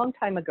long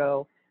time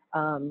ago,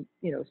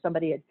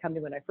 somebody had come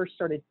to me when I first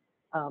started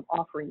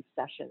offering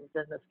sessions,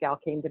 and this gal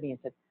came to me and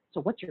said,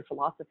 "So, what's your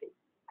philosophy?"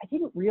 I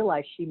didn't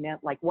realize she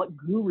meant like, "What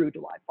guru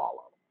do I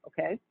follow?"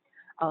 Okay,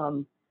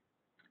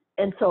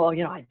 and so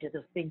I did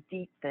this big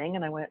deep thing,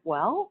 and I went,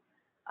 "Well,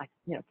 I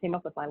came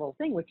up with my little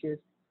thing, which is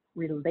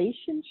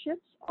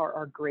relationships are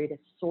our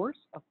greatest source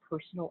of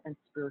personal and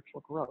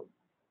spiritual growth."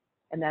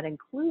 And that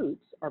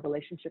includes our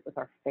relationship with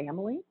our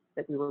family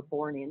that we were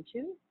born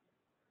into,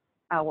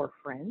 our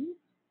friends,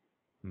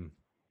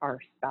 our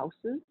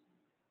spouses,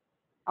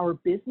 our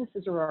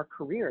businesses or our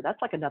career.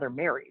 That's like another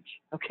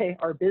marriage, okay?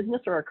 Our business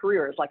or our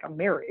career is like a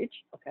marriage,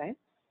 okay?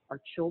 Our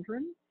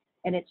children.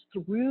 And it's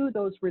through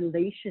those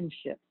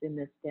relationships in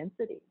this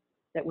density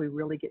that we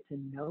really get to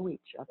know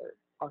each other,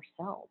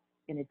 ourselves,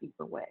 in a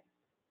deeper way.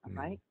 All Mm.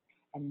 right.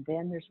 And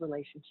then there's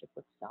relationship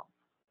with self.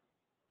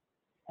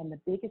 And the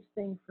biggest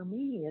thing for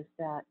me is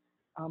that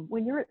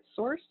when you're at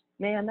source,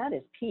 man, that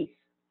is peace.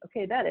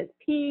 Okay, that is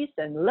peace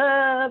and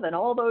love and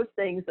all those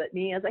things that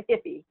me as a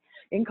hippie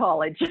in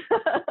college,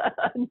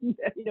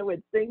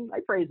 would sing my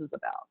praises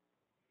about.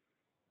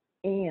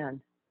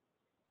 And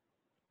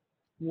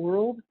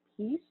world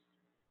peace,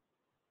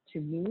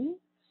 to me,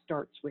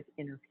 starts with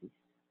inner peace.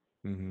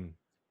 Mm-hmm.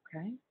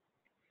 Okay,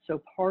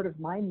 so part of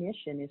my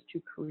mission is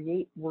to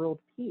create world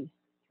peace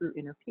through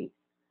inner peace.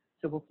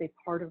 So we'll say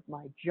part of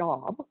my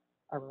job,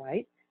 all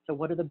right? So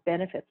what are the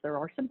benefits? There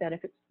are some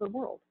benefits to the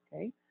world,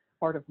 okay?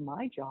 Part of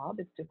my job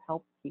is to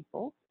help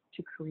people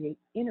to create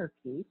inner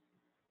peace,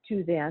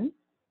 to then,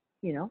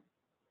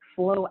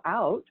 flow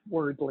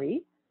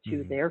outwardly to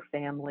Mm-hmm. their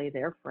family,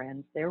 their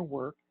friends, their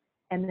work,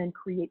 and then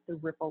create the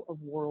ripple of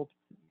world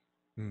peace,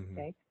 Mm-hmm.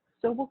 okay?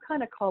 So we'll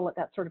kind of call it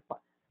that sort of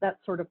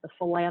the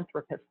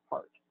philanthropist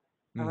part,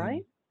 all Mm-hmm.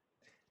 right?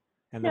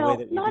 And the way Now,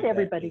 that we not do that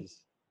everybody,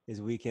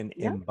 is we can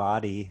yeah,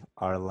 embody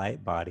our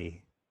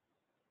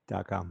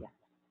lightbody.com.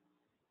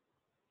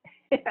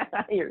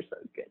 yeah. You're so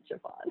good,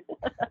 Javon.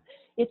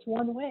 It's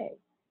one way.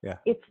 Yeah.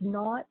 It's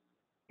not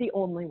the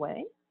only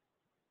way.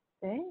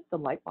 Okay, the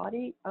light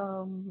body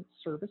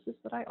services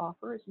that I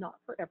offer is not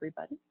for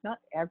everybody. Not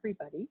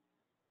everybody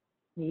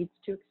needs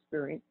to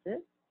experience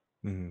this.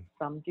 Mm-hmm.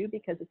 Some do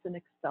because it's an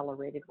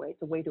accelerated way.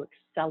 It's a way to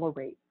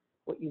accelerate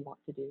what you want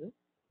to do.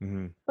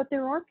 Mm-hmm. But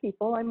there are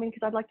people,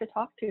 because I'd like to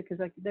talk to, because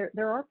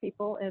there are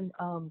people, and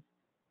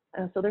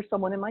so there's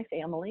someone in my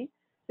family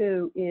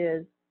who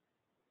is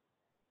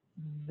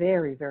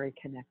very, very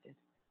connected.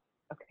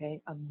 Okay,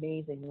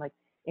 amazing. Like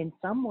in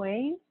some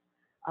ways,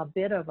 a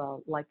bit of a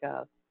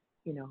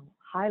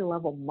high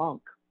level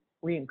monk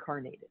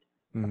reincarnated.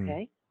 Mm-hmm.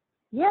 Okay,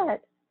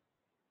 yet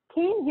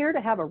came here to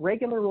have a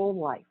regular old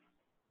life.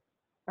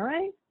 All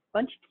right,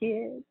 bunch of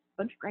kids,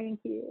 bunch of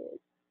grandkids,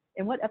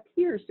 and what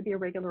appears to be a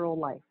regular old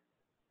life.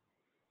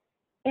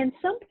 And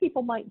some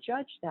people might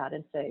judge that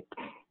and say,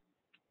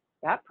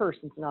 that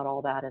person's not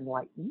all that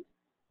enlightened.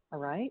 All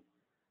right,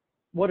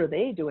 what are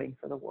they doing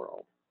for the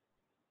world?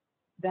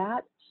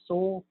 That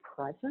soul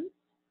presence,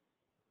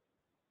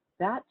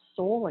 that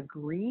soul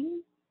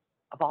agreeing,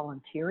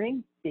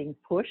 volunteering, being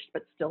pushed,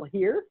 but still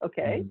here,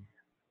 okay,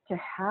 Mm-hmm.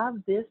 to have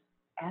this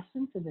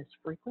essence and this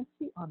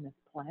frequency on this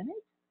planet,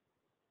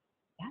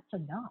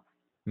 that's enough,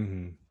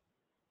 Mm-hmm.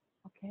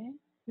 okay?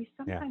 We Yeah.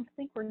 sometimes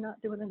think we're not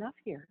doing enough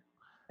here,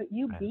 but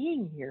you Right.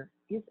 being here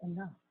is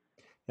enough.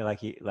 Yeah,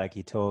 like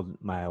you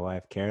told my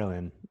wife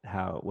Carolyn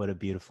what a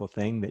beautiful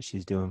thing that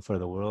she's doing for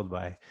the world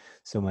by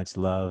so much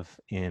love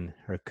in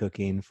her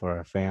cooking for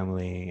our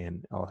family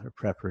and all her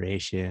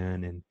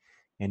preparation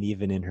and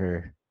even in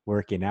her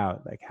working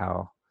out, like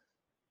how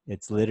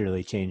it's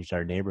literally changed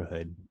our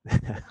neighborhood.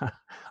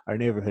 Our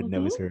neighborhood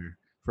knows Mm-hmm. her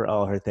for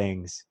all her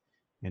things,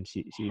 and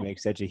she Yes,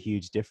 makes such a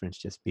huge difference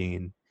just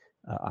being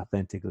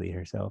authentically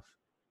herself.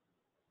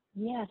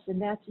 yes,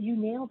 and you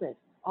nailed it,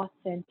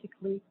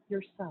 authentically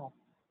yourself.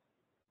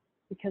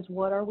 Because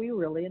what are we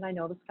really? And I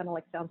know this kind of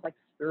sounds like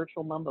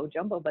spiritual mumbo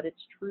jumbo, but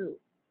it's true.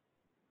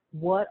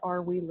 What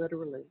are we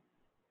literally?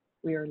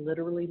 We are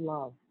literally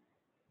love.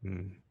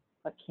 Mm.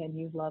 But can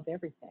you love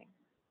everything?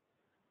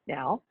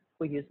 Now,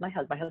 we'll use my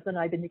husband. My husband and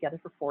I have been together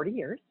for 40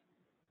 years.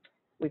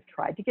 We've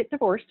tried to get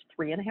divorced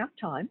 3.5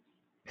 times.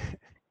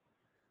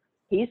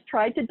 He's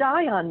tried to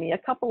die on me a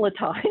couple of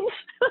times.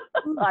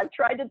 Ooh, I've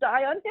tried to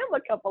die on him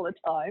a couple of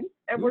times,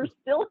 and we're ooh.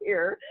 still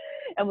here,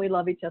 and we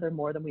love each other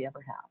more than we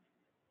ever have.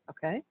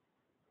 Okay?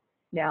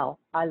 Now,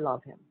 I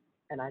love him,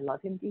 and I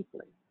love him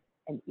deeply.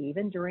 And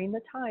even during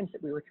the times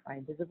that we were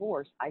trying to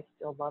divorce, I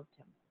still loved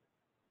him.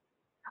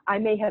 I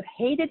may have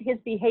hated his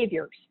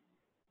behaviors,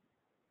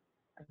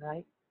 all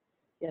right?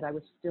 Yet I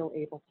was still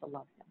able to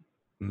love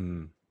him.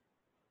 Mm.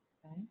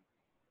 Okay?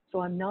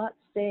 So I'm not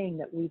saying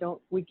that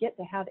we get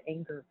to have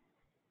anger,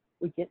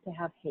 we get to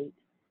have hate,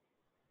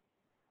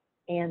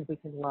 and we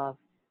can love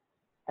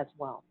as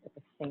well at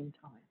the same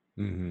time.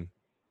 Mm-hmm.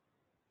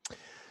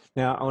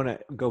 Now I want to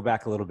go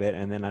back a little bit,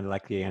 and then I'd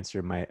like to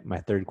answer my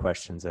third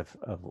questions of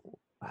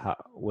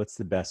what's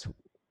the best,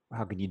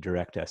 how can you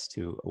direct us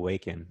to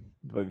awaken?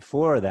 But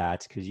before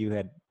that, because you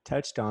had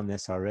touched on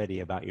this already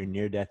about your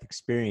near-death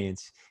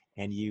experience,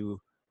 and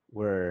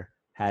were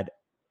had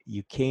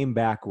you came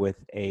back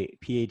with a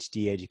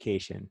PhD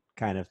education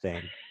kind of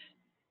thing.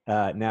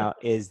 Now,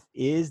 is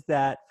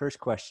that first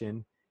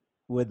question?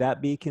 Would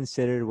that be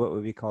considered what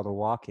would be called a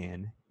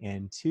walk-in?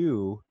 And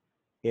two,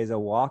 is a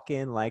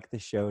walk-in like the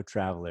show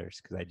Travelers?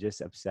 Because I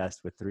just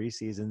obsessed with 3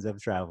 seasons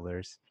of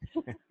Travelers.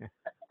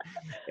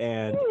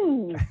 And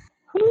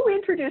Who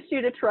introduced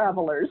you to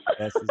Travelers?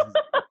 yes, this is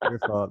your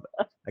fault.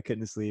 I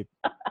couldn't sleep.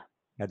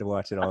 Had to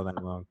watch it all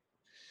night long.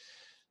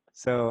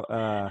 So,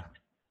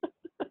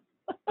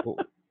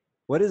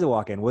 what is a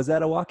walk-in? Was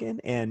that a walk-in?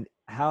 And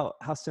how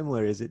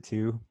similar is it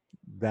to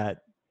that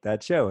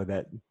show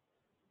that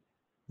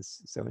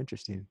is so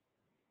interesting?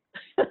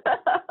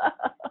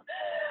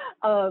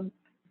 um,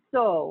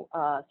 So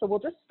we'll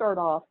just start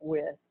off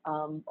with,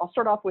 I'll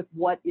start off with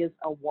what is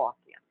a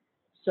walk-in.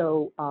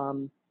 So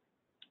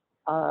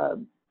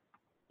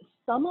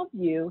some of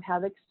you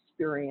have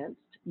experienced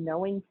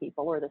knowing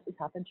people, or this has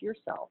happened to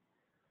yourself,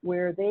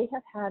 where they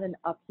have had an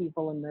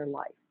upheaval in their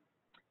life.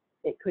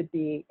 It could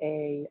be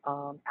a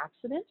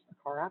accident, a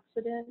car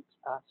accident,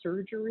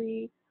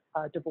 surgery,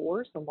 a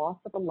divorce, the loss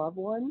of a loved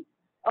one,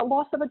 a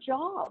loss of a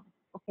job,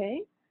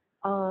 okay?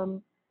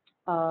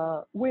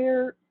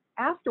 Where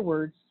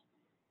afterwards,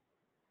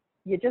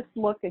 you just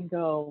look and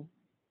go,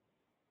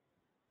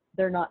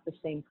 they're not the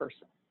same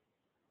person,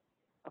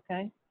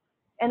 okay?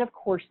 And of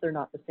course, they're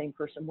not the same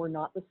person. We're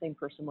not the same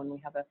person when we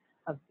have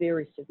a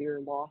very severe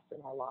loss in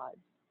our lives,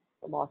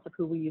 the loss of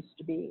who we used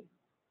to be,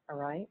 all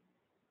right?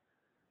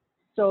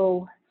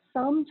 So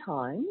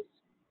sometimes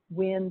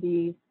when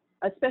these,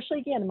 especially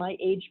again, my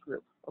age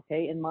group,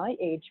 okay, in my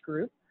age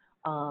group,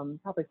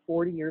 probably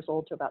 40 years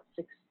old to about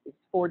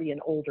 40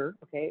 and older,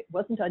 okay, it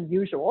wasn't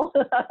unusual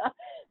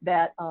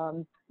that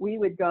we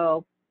would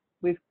go,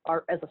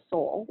 as a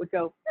soul, would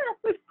go,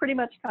 we've pretty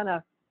much kind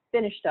of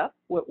finished up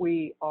what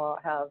we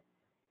have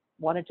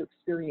wanted to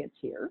experience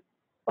here,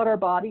 but our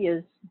body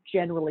is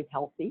generally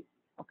healthy,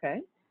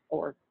 okay,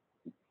 or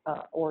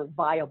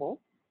viable,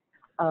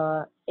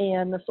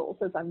 and the soul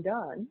says, I'm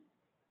done,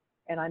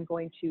 and I'm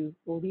going to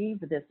leave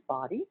this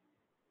body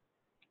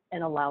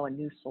and allow a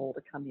new soul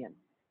to come in,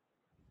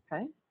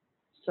 okay?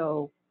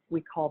 So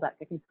we call that,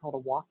 it can be called a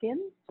walk-in.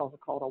 It's also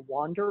called a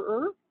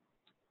wanderer.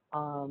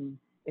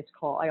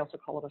 I also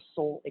call it a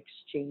soul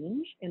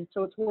exchange. And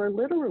so it's where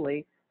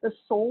literally the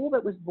soul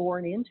that was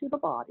born into the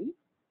body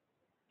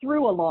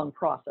through a long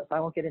process, I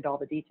won't get into all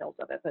the details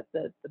of it, but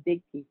the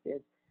big piece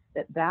is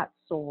that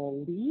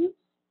soul leaves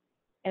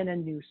and a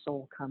new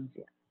soul comes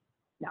in.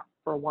 Now,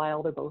 for a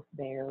while, they're both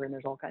there, and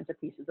there's all kinds of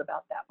pieces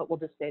about that, but we'll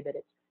just say that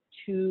it's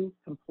two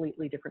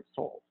completely different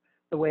souls.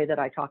 The way that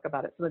I talk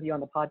about it, some of you on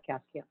the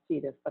podcast can't see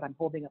this, but I'm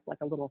holding up like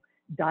a little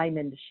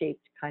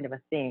diamond-shaped kind of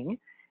a thing,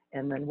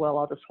 and then, well,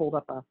 I'll just hold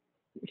up a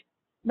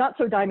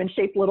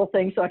not-so-diamond-shaped little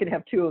thing so I can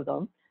have two of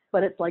them,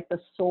 but it's like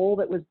the soul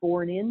that was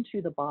born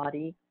into the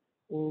body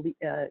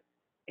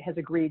has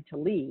agreed to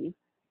leave,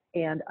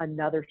 and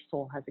another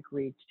soul has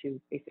agreed to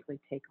basically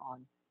take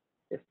on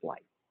this life,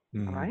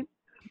 all right?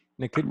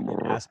 And it could be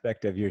an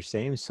aspect of your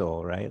same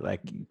soul, right?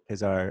 Like,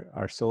 because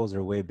our souls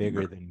are way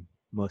bigger than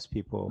most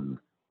people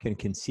can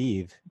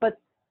conceive. But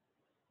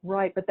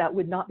that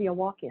would not be a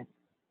walk-in,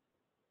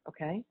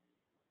 okay?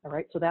 All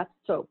right,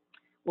 so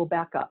we'll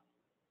back up.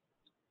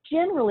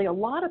 Generally, a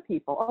lot of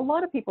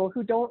people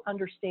who don't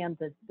understand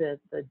the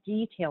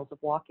details of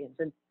walk-ins,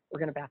 and we're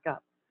going to back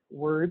up.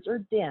 Words are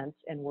dense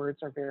and words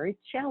are very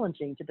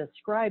challenging to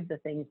describe the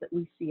things that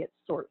we see at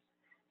source.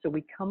 So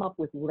we come up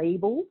with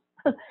labels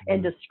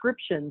and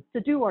descriptions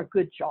to do our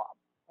good job.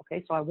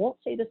 Okay, so I won't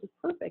say this is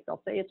perfect.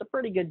 I'll say it's a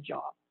pretty good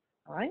job.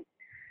 All right.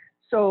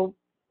 So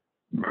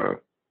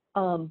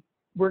I'm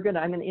going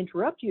to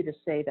interrupt you to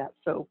say that.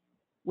 So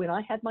when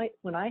I had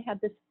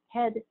this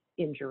head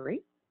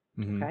injury,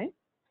 okay,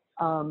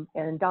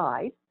 and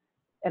died,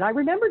 and I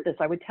remembered this.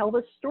 I would tell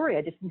this story.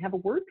 I just didn't have a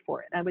word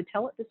for it. And I would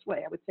tell it this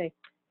way. I would say,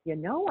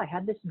 I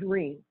had this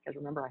dream, because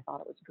remember, I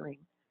thought it was a dream.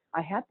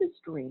 I had this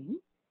dream,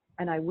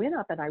 and I went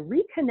up and I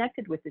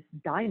reconnected with this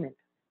diamond.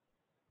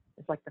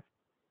 It's like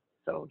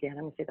so again, I'm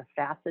going to say the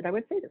facet. I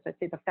would say this. I'd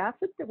say the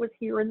facet that was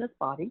here in this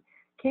body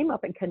came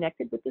up and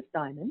connected with this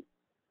diamond.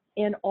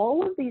 And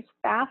all of these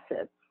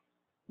facets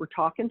were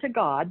talking to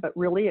God, but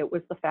really it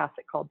was the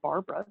facet called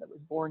Barbara that was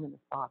born in this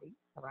body,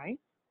 all right?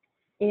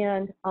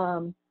 And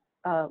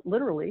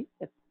literally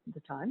at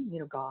the time,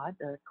 God,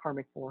 the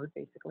karmic board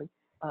basically,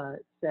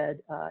 said,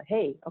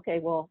 hey, okay,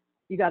 well,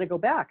 you got to go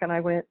back. And I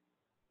went,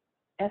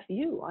 F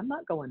you, I'm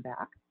not going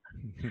back.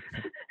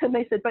 And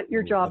they said, but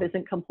your job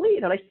isn't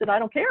complete. And I said, I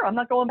don't care, I'm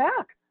not going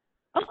back.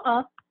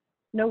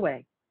 No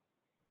way.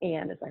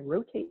 And as I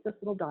rotate this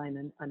little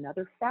diamond,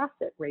 another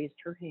facet raised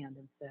her hand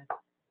and said,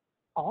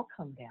 I'll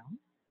come down,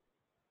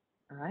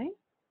 all right?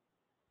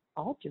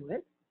 I'll do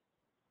it.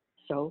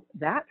 So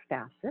that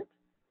facet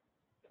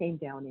came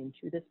down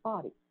into this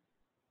body.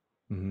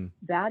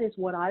 That is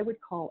what I would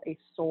call a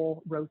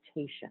soul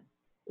rotation.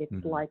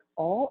 It's like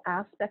all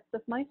aspects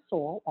of my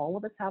soul, all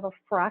of us have a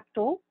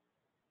fractal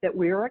that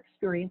we're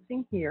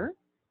experiencing here.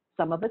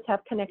 Some of us have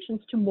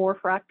connections to more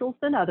fractals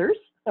than others,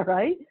 all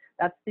right?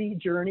 That's the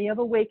journey of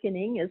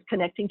awakening, is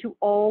connecting to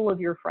all of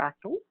your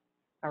fractals,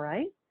 all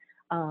right?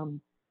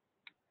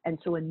 And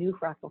so a new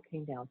fractal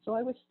came down. So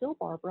I was still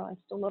Barbara. I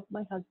still loved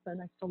my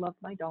husband. I still loved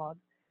my dog.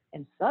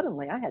 And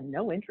suddenly I had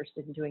no interest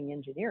in doing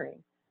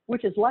engineering,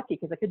 which is lucky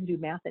because I couldn't do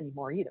math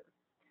anymore either.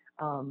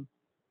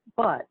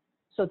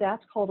 So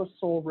that's called a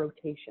soul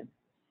rotation.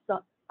 So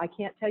I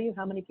can't tell you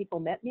how many people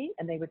met me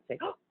and they would say,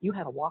 oh, you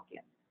had a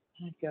walk-in.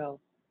 And I'd go,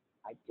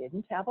 I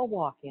didn't have a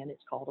walk-in.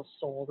 It's called a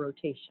soul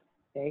rotation,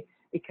 okay?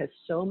 Because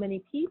so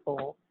many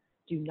people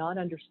do not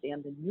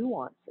understand the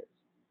nuances.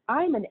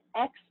 I'm an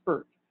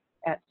expert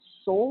at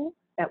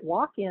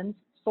walk-ins,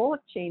 soul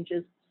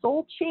exchanges,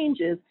 soul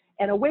changes,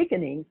 and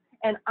awakenings,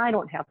 and I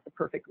don't have the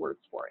perfect words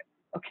for it,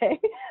 okay?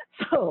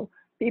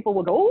 people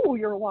will go, oh,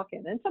 you're a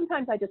walk-in. And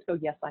sometimes I just go,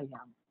 yes, I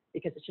am,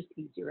 because it's just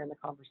easier in the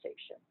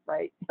conversation,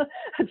 right?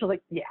 It's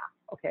like, yeah,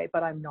 okay,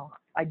 but I'm not.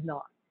 I'm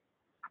not.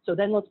 So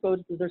then let's go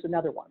to, there's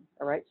another one,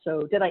 all right?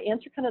 So did I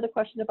answer kind of the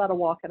question about a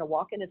walk-in? A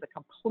walk-in is a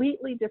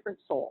completely different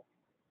soul,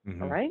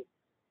 all right?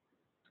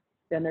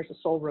 Then there's a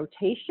soul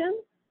rotation,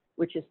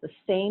 which is the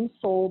same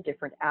soul,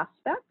 different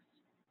aspects,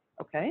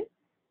 okay?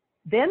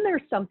 Then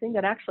there's something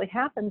that actually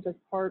happens as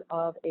part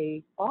of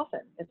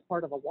often as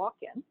part of a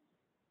walk-in,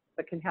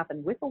 but can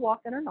happen with a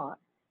walk-in or not.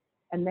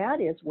 And that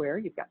is where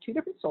you've got two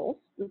different souls.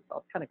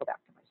 I'll kind of go back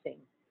to my same,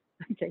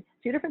 okay,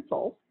 two different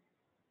souls.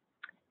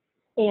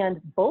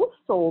 And both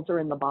souls are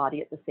in the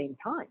body at the same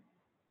time.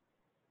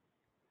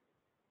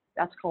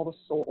 That's called a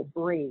soul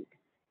braid.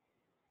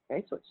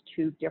 Okay, so it's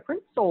two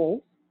different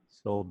souls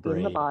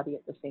in the body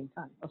at the same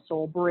time, a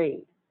soul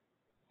braid.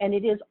 And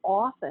it is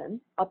often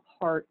a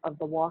part of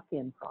the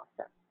walk-in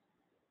process.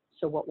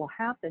 So what will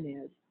happen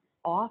is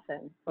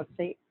often, let's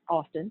say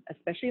often,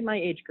 especially in my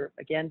age group,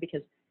 again,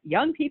 because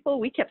young people,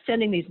 we kept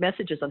sending these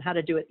messages on how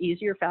to do it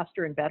easier,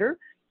 faster, and better.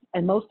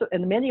 And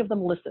many of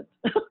them listened,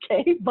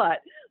 okay? But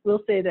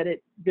we'll say that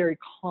it's very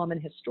common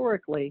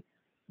historically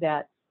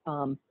that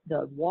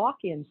the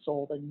walk-in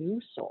soul, the new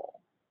soul,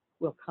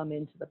 will come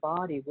into the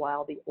body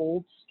while the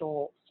old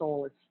soul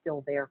is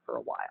still there for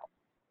a while.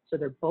 So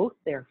they're both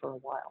there for a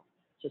while.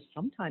 So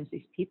sometimes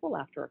these people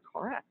after a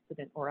car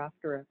accident or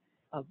after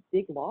a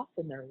big loss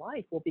in their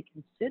life will be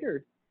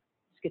considered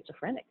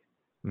schizophrenic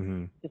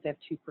because they have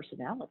two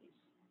personalities,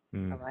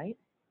 all right?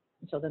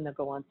 And so then they'll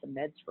go on some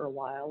meds for a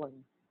while and,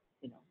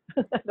 you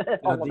know,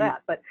 all of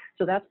that. But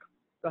so that's,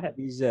 go ahead.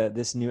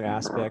 This new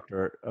aspect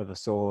of a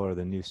soul or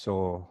the new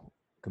soul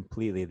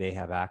completely, they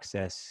have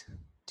access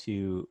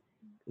to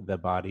the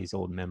body's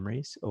old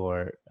memories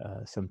or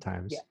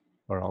sometimes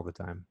or all the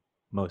time,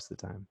 most of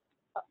the time?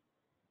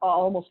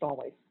 Almost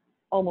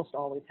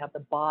always have the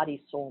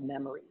body soul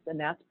memories. And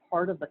that's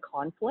part of the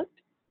conflict.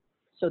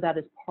 So that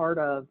is part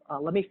of,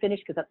 let me finish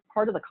because that's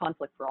part of the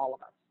conflict for all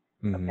of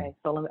us. Okay,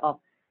 so let me,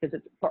 because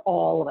it's for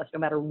all of us, no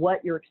matter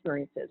what your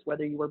experience is,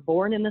 whether you were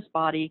born in this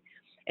body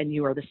and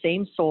you are the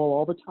same soul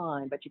all the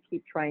time, but you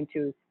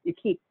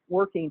keep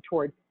working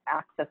towards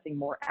accessing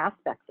more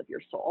aspects of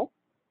your soul,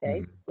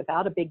 okay,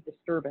 without a big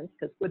disturbance,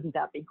 because wouldn't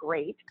that be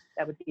great?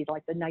 That would be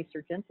like the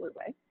nicer, gentler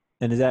way.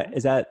 And is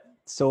that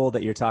soul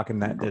that you're talking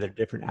that there are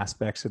different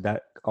aspects? Would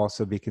that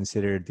also be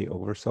considered the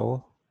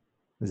oversoul?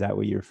 Is that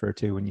what you refer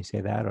to when you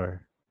say that,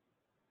 or?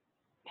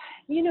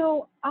 You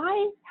know,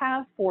 I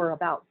have for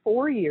about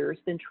 4 years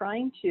been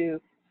trying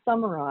to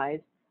summarize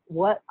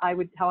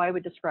how I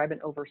would describe an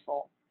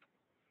oversoul.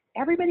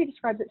 Everybody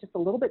describes it just a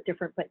little bit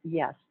different, but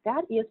yes,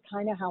 that is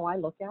kind of how I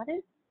look at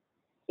it,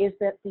 is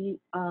that here,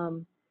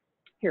 I'm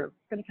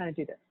going to kind of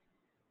do this.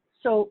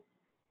 So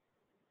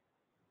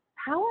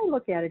how I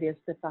look at it is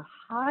that the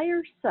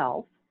higher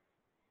self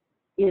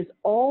is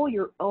all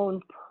your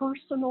own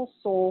personal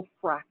soul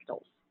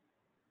fractals,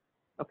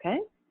 okay?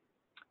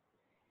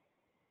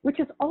 Which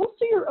is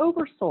also your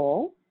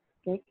oversoul,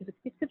 okay, because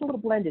it gets a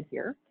little blended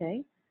here,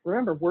 okay?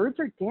 Remember, words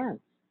are dense.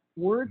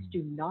 Words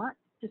do not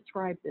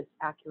describe this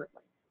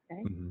accurately,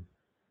 okay?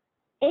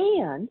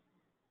 And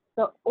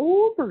the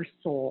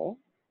oversoul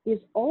is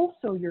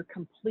also your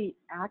complete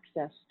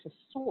access to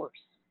source,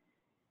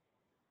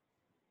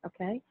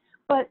 okay?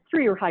 But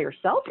through your higher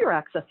self, you're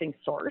accessing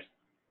source.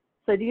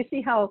 So do you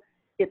see how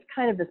it's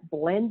kind of this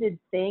blended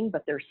thing,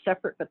 but they're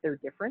separate, but they're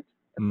different?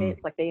 Okay,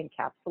 it's like they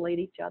encapsulate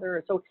each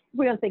other. So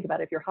we're going to think about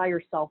it. If your higher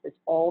self is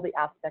all the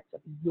aspects of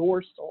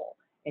your soul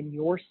and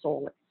your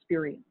soul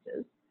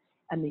experiences,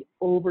 and the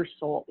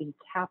oversoul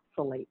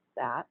encapsulates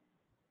that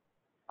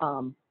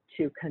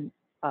to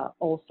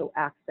also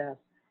access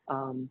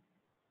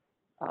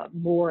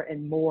more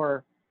and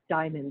more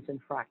diamonds and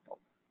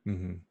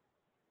fractals.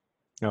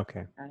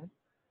 Okay.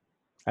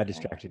 I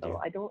distracted you.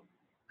 I don't.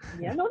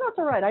 Yeah, no, that's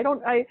all right.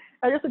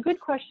 That's a good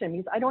question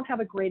because I don't have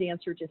a great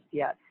answer just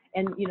yet.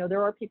 And, you know,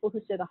 there are people who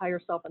say the higher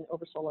self and the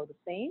oversoul are the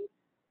same,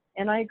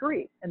 and I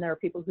agree. And there are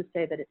people who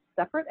say that it's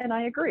separate, and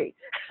I agree.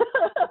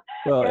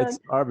 Well, it's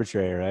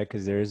arbitrary, right?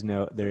 Because there is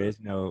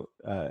no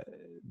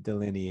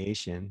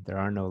delineation. There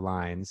are no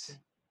lines.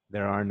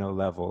 There are no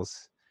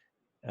levels.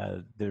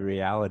 The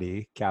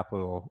reality,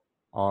 capital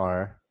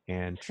R,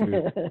 and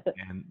truth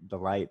and the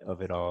light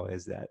of it all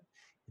is that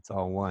it's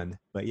all one.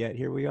 But yet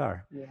here we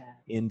are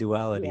in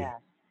duality.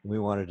 We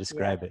want to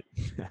describe it.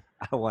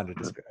 I want to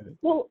describe it.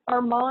 Well,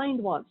 our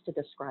mind wants to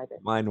describe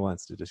it. Mind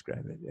wants to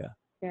describe it, yeah.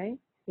 Okay,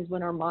 because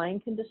when our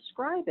mind can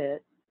describe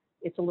it,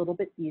 it's a little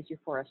bit easier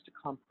for us to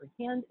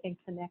comprehend and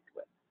connect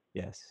with.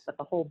 Yes. But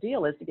the whole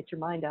deal is to get your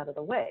mind out of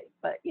the way.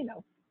 But, you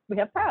know, we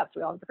have paths.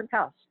 We all have different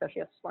paths,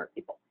 especially as smart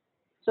people.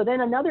 So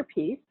then another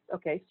piece,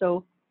 okay,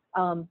 so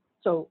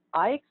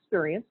I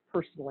experienced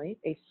personally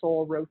a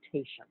soul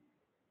rotation,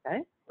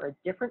 okay, where a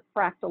different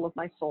fractal of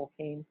my soul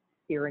came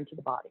here into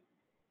the body.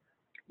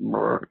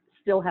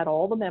 Still had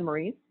all the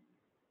memories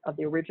of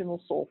the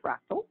original soul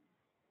fractal,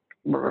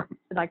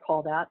 and I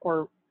call that,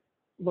 or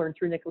learned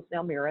through Nicholas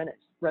Almira, and it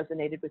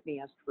resonated with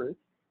me as truth,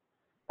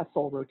 a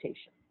soul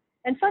rotation.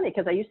 And funny,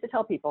 because I used to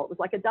tell people it was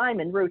like a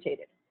diamond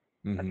rotated.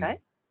 Mm-hmm. Okay,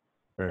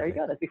 there you Perfect.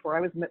 go. That's before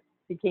I was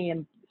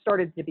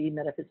started to be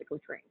metaphysically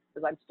trained,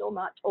 because I'm still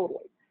not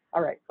totally.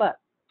 All right, but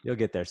You'll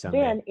get there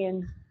someday.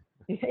 then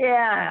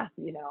yeah,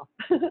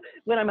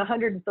 when I'm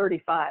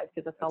 135,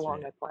 because that's how That's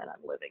long right. I plan on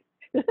living.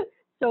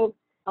 So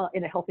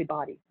in a healthy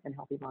body and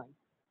healthy mind.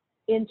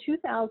 In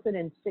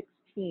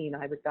 2016,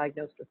 I was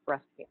diagnosed with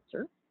breast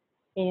cancer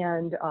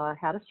and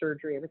had a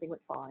surgery. Everything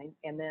went fine,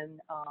 and then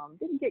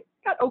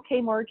got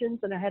okay margins,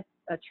 and I had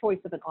a choice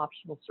of an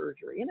optional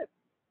surgery. And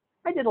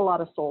I did a lot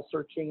of soul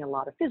searching, a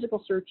lot of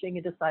physical searching,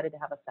 and decided to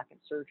have a second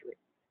surgery.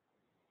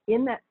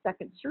 In that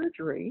second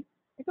surgery,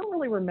 I don't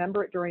really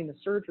remember it during the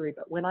surgery,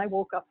 but when I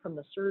woke up from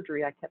the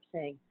surgery, I kept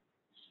saying,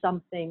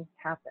 something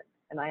happened.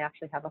 And I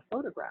actually have a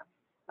photograph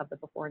of the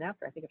before and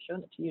after. I think I've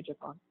shown it to you,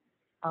 Japan.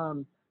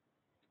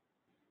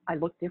 I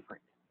look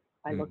different.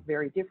 I look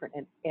very different.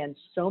 And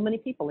so many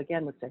people,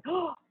 again, would say,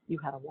 oh, you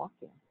had a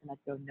walk-in. And I'd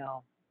go,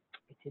 no,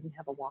 I didn't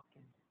have a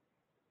walk-in.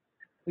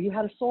 Well, you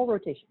had a soul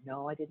rotation.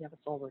 No, I didn't have a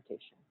soul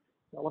rotation.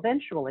 Well,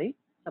 eventually,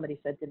 somebody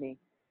said to me,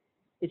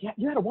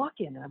 you had a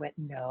walk-in? And I went,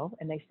 no.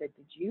 And they said,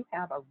 did you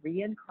have a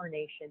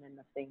reincarnation in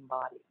the same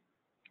body?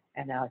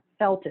 And I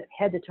felt it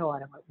head to toe,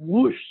 and I went,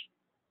 whoosh,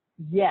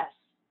 yes.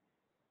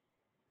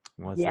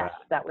 What's yes,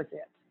 that? that was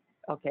it.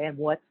 Okay, and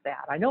what's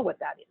that? I know what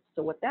that is.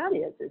 So what that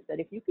is that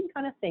if you can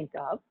kind of think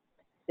of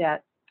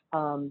that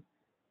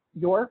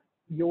your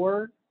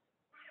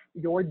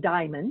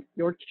diamond,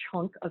 your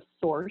chunk of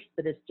source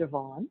that is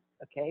Javon,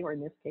 okay, or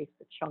in this case,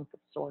 the chunk of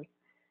source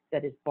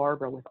that is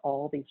Barbara with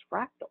all these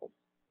fractals,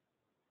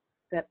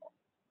 that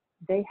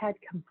they had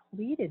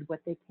completed what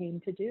they came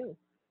to do.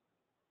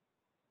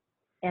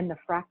 And the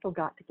fractal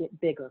got to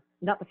get bigger.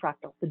 Not the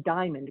fractal, the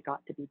diamond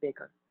got to be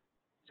bigger.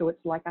 So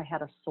it's like I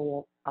had a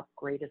soul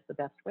upgrade is the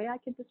best way I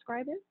can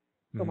describe it.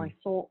 So my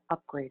soul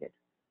upgraded.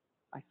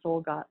 My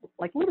soul got,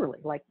 like literally,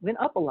 like went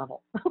up a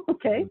level,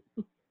 okay?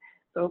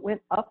 So it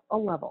went up a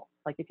level.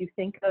 Like if you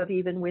think of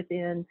even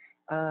within,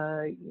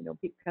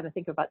 people kind of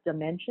think about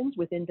dimensions.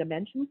 Within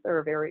dimensions, there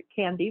are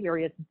can be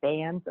various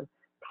bands of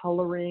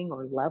coloring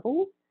or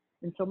levels.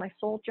 And so my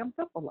soul jumped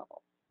up a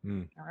level,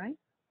 all right?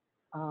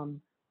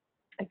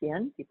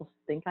 Again, people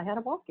think I had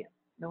a walk-in.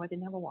 No, I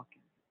didn't have a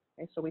walk-in.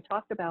 Okay, so we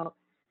talked about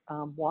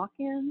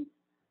walk-ins,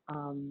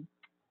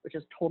 which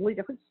is totally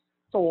different.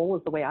 Soul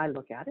is the way I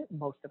look at it.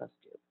 Most of us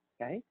do.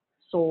 Okay,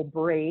 soul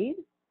braid,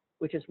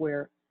 which is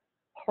where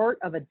part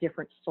of a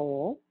different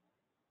soul,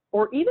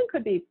 or even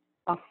could be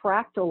a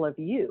fractal of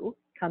you,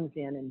 comes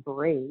in and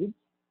braids.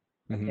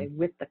 Okay,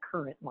 with the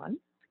current one.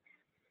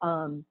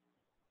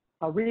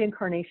 A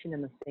reincarnation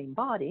in the same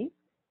body.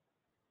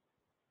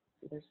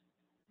 So there's,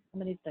 how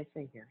many did I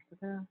say here?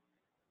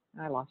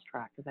 I lost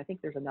track because I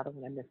think there's another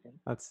one I'm missing.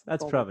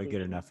 That's probably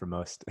good enough for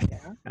most.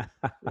 Yeah.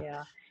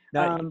 Yeah.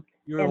 Now,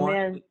 you were and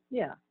wanting, then,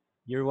 yeah.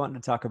 you were wanting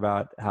to talk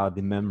about how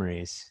the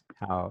memories,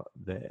 how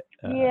the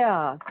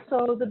yeah.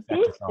 So the affect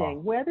big us all.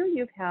 thing, whether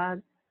you've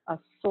had a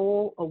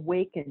soul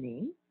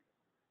awakening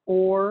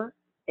or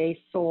a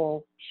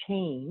soul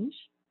change,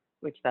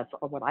 which that's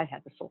what I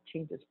had, the soul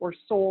changes, or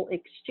soul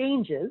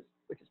exchanges,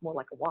 which is more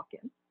like a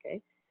walk-in,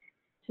 okay?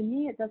 To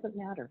me, it doesn't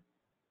matter.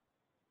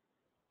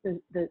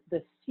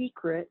 The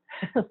secret,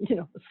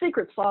 the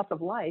secret sauce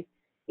of life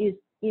is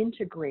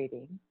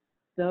integrating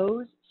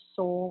those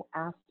soul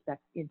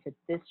aspects into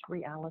this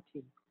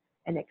reality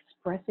and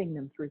expressing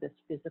them through this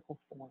physical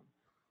form.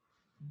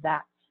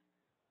 That's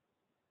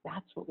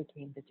what we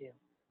came to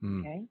do,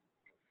 okay?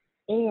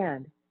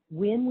 And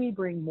when we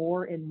bring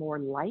more and more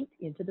light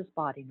into this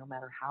body, no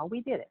matter how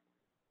we did it,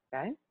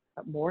 okay,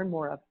 but more and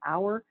more of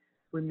our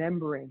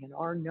remembering and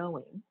our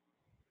knowing,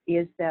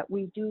 is that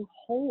we do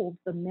hold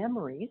the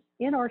memories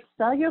in our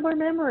cellular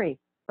memory,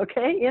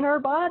 okay, in our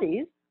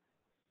bodies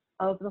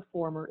of the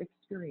former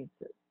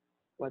experiences,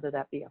 whether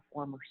that be a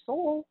former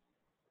soul,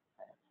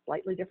 a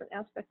slightly different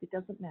aspect, it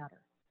doesn't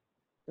matter.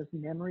 Those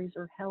memories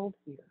are held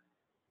here.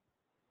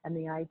 And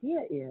the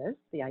idea,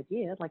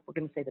 like we're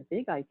going to say the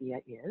big idea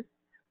is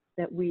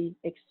that we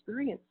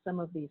experience some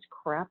of these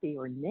crappy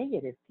or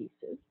negative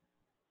pieces,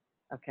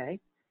 okay,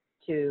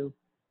 to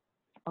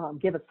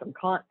give us some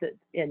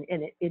and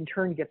it in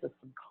turn gives us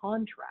some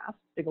contrast.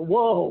 They go,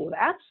 whoa,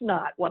 that's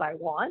not what I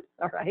want,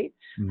 all right?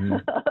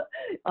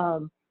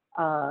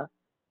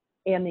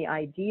 And the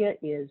idea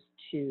is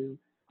to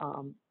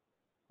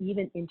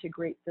even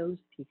integrate those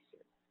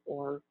pieces,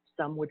 or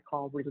some would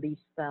call release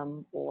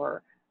them,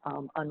 or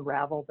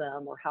unravel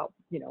them, or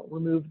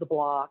remove the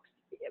blocks.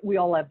 We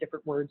all have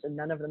different words, and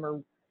none of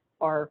them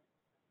are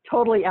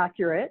totally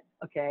accurate,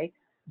 okay?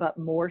 But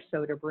more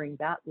so to bring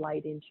that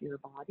light into your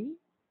body,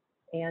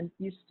 and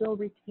you still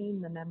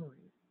retain the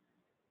memories,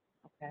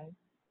 okay?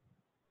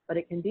 But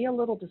it can be a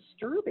little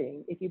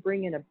disturbing if you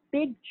bring in a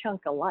big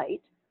chunk of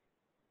light,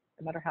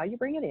 no matter how you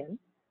bring it in,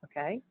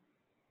 okay?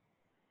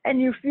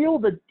 And you feel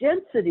the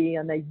density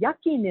and the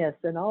yuckiness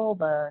and all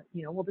the,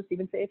 we'll just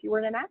even say if you were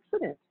in an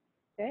accident,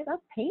 okay?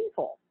 That's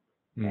painful,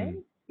 okay?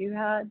 You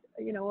had,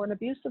 an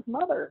abusive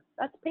mother,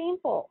 that's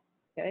painful,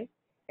 okay?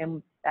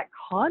 And that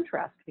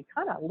contrast can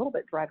kind of a little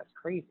bit drive us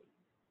crazy,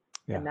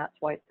 Yeah. And that's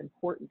why it's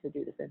important to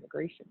do this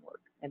integration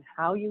work. And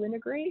how you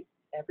integrate,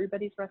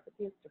 everybody's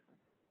recipe is different.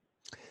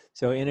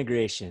 So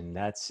integration,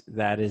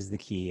 that is the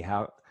key.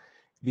 How,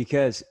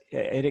 because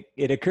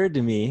it occurred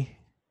to me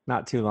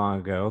not too long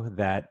ago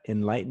that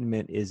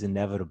enlightenment is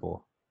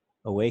inevitable.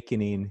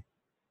 Awakening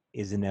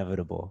is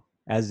inevitable.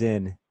 As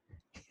in,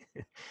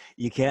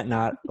 you can't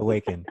not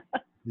awaken.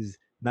 This is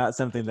not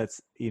something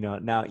that's,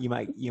 now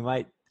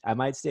I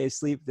might stay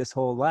asleep this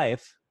whole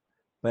life,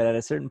 but at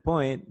a certain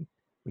point,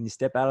 when you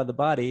step out of the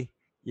body,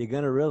 you're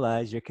going to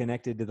realize you're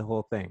connected to the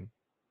whole thing.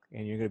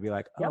 And you're going to be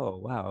like, Yep. oh,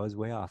 wow, I was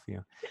way off,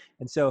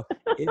 And so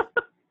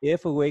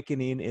if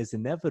awakening is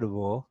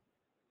inevitable,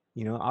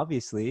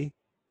 obviously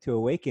to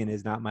awaken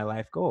is not my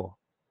life goal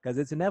because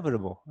it's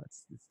inevitable.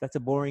 That's a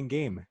boring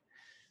game.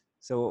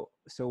 So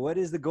what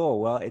is the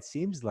goal? Well, it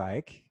seems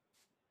like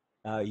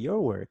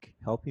your work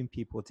helping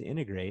people to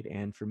integrate,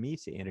 and for me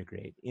to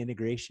integrate.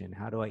 Integration,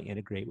 how do I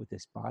integrate with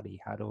this body?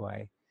 How do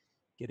I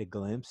get a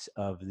glimpse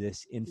of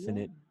this Yeah.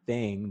 infinite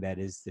thing that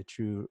is the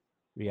true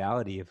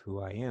reality of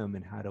who I am,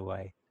 and how do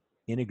I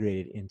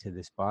integrate it into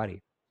this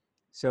body?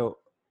 So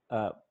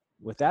uh,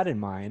 with that in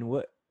mind,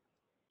 what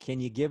can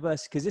you give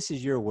us, because this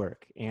is your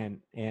work, and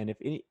if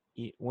any,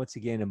 once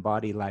again,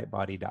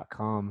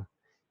 embodiedlightbody.com,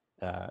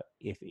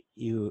 if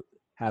you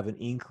have an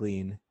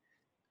inkling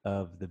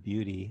of the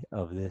beauty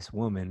of this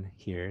woman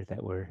here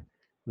that we're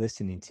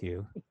listening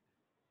to,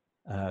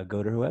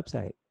 go to her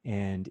website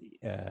and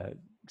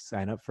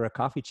sign up for a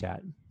coffee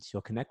chat.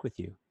 She'll connect with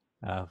you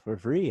for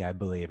free, I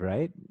believe,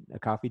 right? A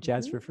coffee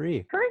chat's Mm-hmm. for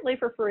free. Currently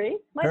for free.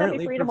 Might not be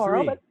Currently free for tomorrow,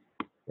 free.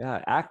 but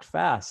Yeah, act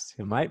fast.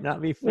 It might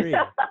not be free.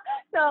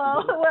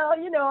 no. Well,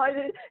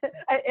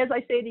 as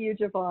I say to you,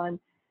 Javon,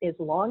 as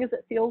long as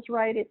it feels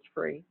right, it's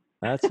free.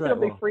 That's right.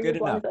 It'll be Well, free good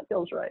as long enough. as it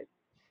feels right.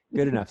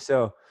 Good enough.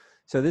 So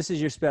this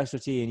is your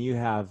specialty, and you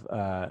have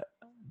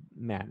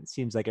man, it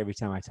seems like every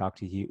time I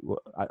talk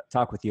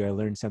with you, I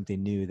learn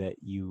something new that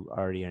you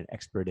already are an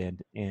expert in,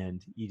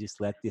 and you just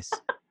let this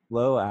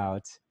flow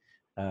out.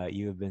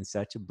 You have been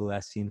such a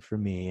blessing for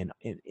me, and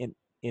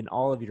in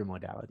all of your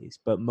modalities,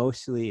 but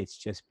mostly it's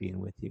just being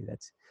with you.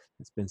 That's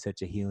been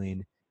such a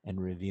healing and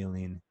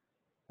revealing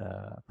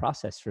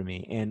process for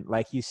me. And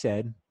like you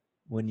said,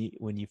 when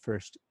you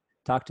first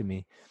talked to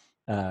me,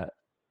 uh,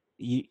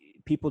 you,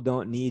 people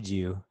don't need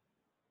you,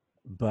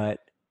 but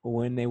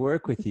when they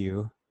work with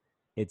you,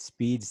 it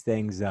speeds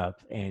things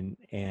up, and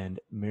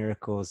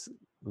miracles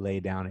lay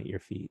down at your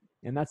feet.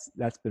 And that's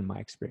been my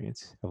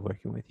experience of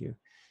working with you.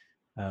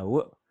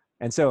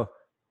 And so,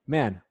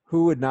 man,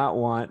 who would not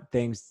want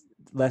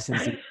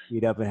lessons to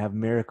speed up and have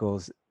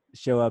miracles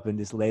show up and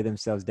just lay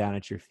themselves down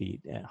at your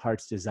feet?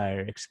 Heart's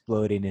desire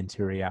exploding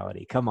into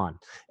reality. Come on,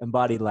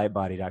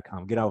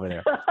 embodiedlightbody.com. Get over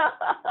there.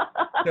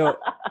 So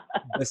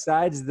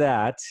besides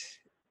that,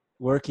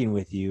 working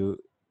with you,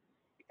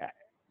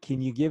 can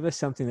you give us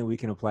something that we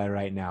can apply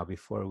right now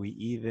before we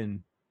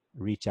even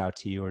reach out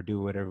to you or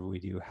do whatever we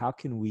do? How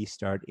can we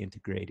start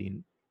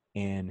integrating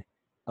and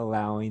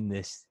allowing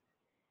this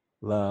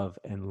love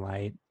and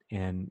light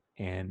and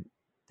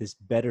this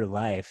better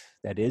life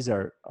that is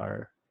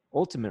our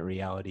ultimate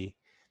reality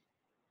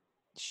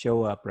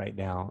show up right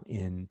now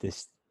in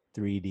this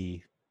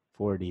 3D,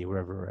 4D,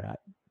 wherever we're at,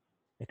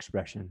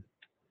 expression?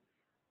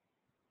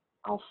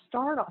 I'll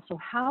start off. So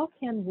how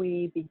can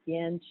we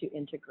begin to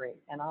integrate?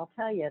 And I'll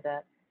tell you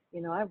that,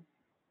 I've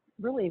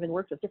really even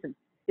worked with different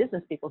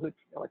business people who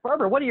are like,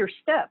 Barbara, what are your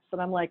steps? And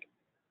I'm like,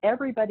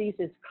 everybody's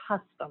is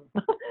custom.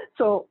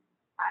 So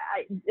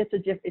it's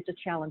a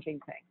challenging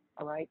thing.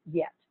 All right.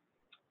 Yet,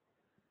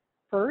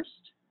 first,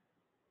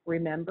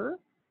 remember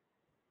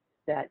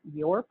that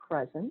your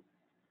presence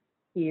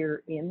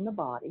here in the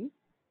body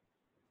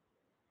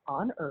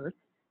on Earth,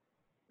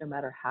 no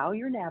matter how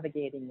you're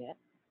navigating it,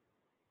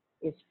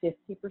 is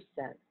 50%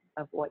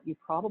 of what you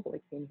probably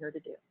came here to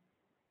do.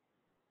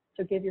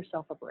 So give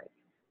yourself a break.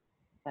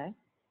 Okay.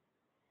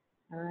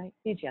 All right.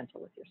 Be gentle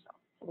with yourself.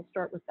 So we'll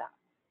start with that.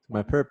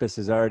 My purpose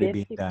is already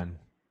being done.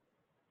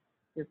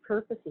 Your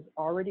purpose is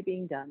already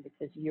being done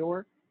because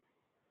your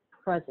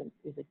presence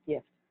is a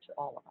gift to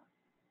all of us.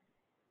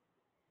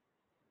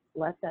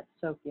 Let that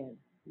soak in.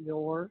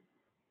 Your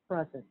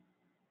presence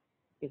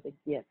is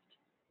a gift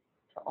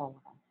to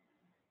all of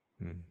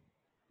us.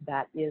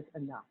 That is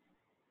enough.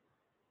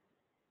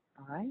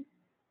 All right?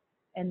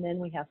 And then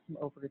we have some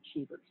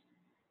overachievers,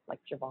 like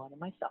Javon and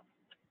myself,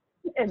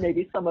 and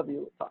maybe some of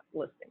you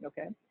listening,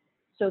 okay?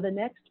 So the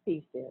next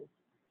piece is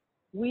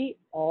we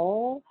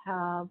all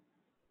have,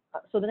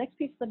 so the next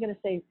piece I'm going to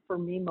say for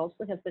me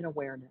mostly has been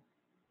awareness.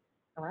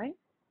 All right?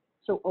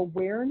 So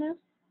awareness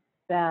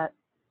that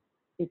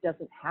it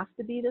doesn't have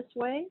to be this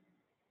way,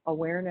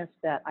 awareness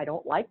that I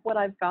don't like what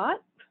I've got,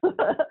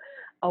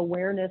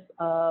 awareness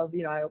of,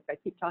 I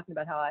keep talking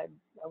about how I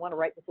want to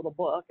write this little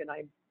book, and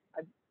I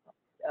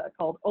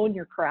called Own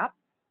Your Crap,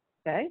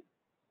 okay?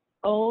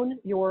 Own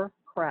your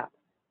crap.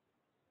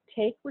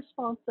 Take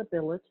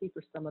responsibility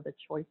for some of the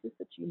choices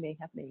that you may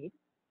have made.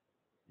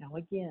 Now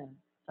again,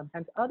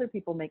 sometimes other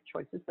people make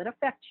choices that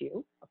affect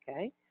you,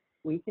 okay?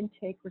 We can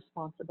take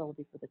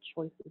responsibility for the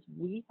choices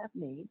we have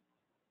made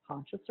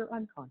conscious or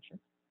unconscious,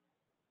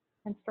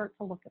 and start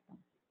to look at them.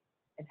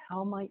 And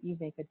how might you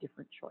make a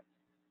different choice?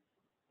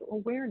 So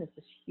awareness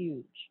is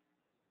huge.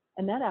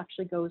 And that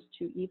actually goes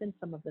to even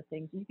some of the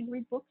things, you can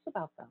read books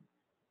about them.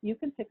 You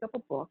can pick up a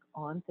book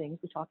on things.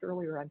 We talked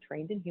earlier, I'm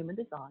trained in human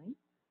design,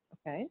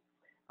 okay?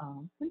 I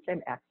wouldn't say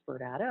I'm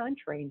expert at it. I'm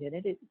trained in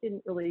it. It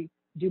didn't really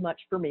do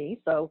much for me,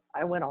 so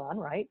I went on,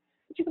 right?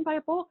 But you can buy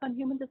a book on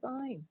human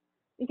design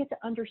and get to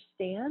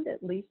understand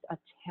at least a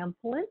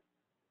template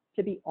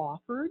to be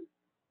offered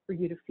for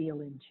you to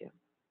feel into.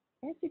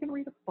 Okay, so you can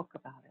read a book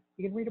about it.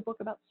 You can read a book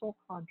about soul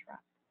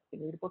contract. You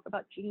can read a book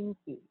about gene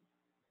keys.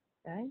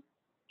 Okay,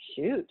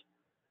 shoot.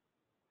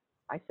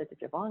 I said to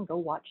Javon, go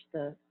watch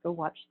the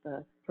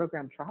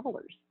program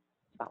Travelers.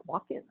 It's about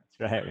walk-ins.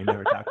 That's right. We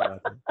never talked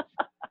about that.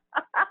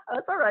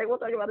 That's all right. We'll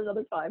talk about it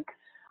another time.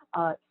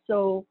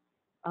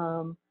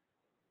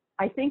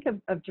 I think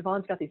of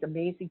Javon's got these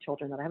amazing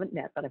children that I haven't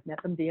met, but I've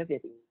met them via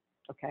video.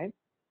 Okay,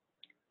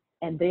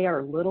 and they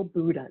are little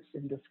Buddhas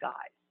in disguise,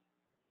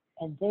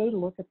 and they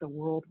look at the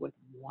world with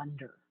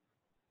wonder.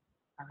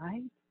 All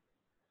right.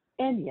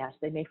 And yes,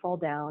 they may fall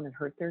down and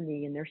hurt their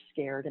knee and they're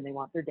scared and they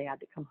want their dad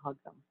to come hug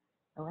them.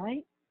 All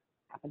right?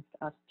 Happens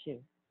to us too.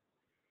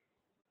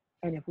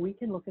 And if we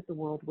can look at the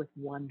world with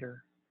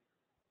wonder,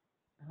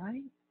 all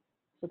right?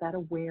 So that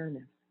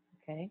awareness,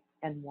 okay,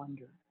 and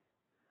wonder.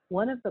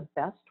 One of the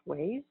best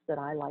ways that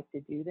I like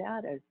to do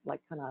that is like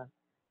kind of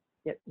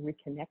get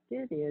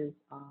reconnected is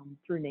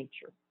through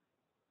nature.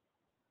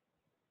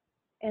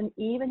 And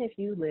even if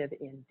you live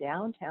in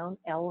downtown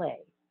LA,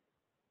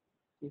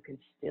 you can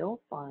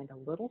still find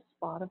a little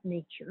spot of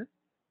nature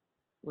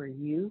where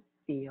you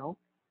feel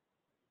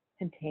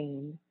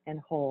contained and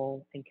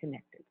whole and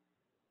connected.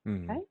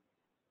 Okay?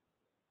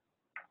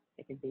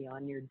 It can be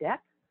on your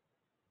deck.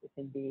 It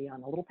can be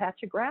on a little patch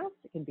of grass.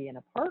 It can be in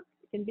a park.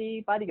 It can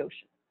be by the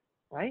ocean,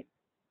 right?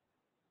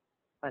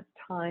 But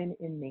time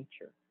in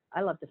nature.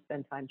 I love to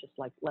spend time just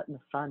like letting the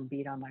sun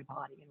beat on my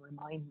body and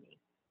remind me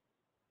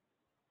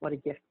what a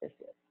gift this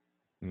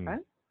is, right?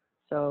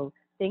 So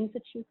things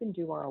that you can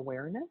do are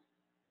awareness.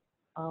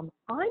 I'm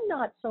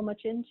not so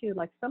much into,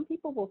 like some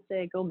people will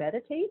say, go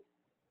meditate.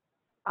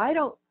 I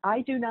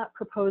do not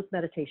propose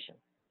meditation.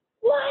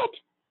 What?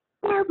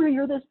 Barbara,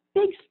 you're this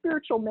big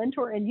spiritual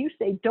mentor and you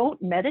say don't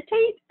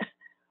meditate?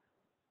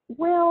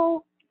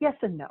 Well, yes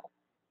and no,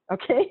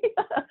 okay?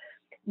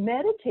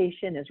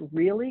 Meditation is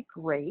really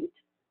great,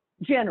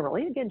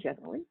 generally,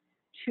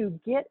 to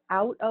get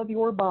out of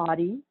your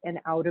body and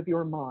out of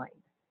your mind.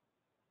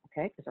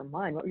 Okay, because our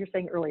mind, what you were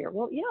saying earlier,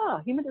 well,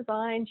 yeah, human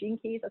design, gene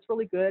keys, that's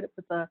really good.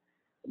 But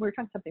we were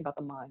talking something about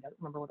the mind. I don't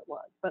remember what it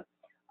was, but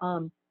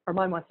our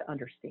mind wants to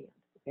understand.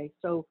 Okay,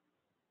 so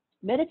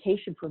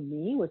meditation for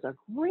me was a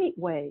great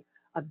way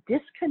of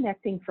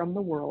disconnecting from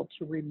the world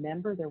to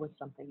remember there was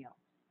something else.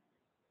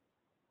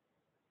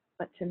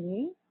 But to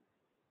me,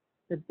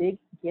 the big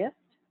gift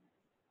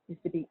is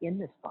to be in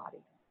this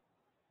body.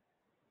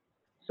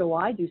 So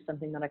I do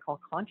something that I call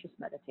conscious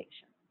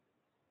meditation.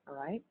 All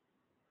right,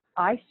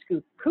 I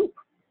scoop poop.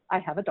 I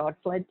have a dog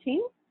sled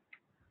team,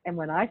 and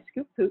when I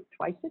scoop poop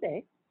twice a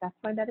day, that's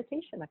my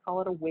meditation. I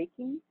call it a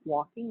waking,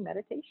 walking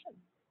meditation.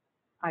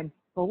 I'm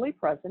fully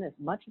present as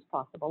much as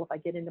possible. If I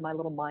get into my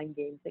little mind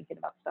game thinking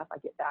about stuff, I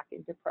get back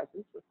into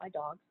presence with my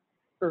dogs.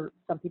 For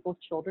some people's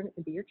children, it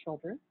can be your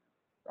children,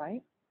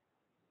 right?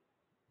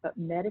 But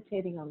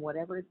meditating on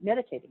whatever,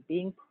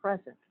 being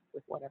present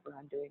with whatever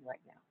I'm doing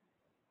right now.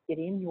 Get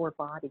in your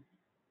body,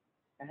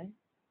 okay?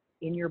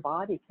 In your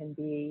body can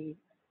be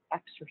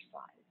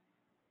exercise.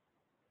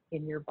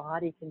 In your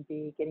body can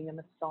be getting a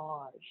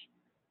massage.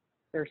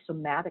 There are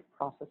somatic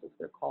processes,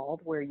 they're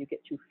called, where you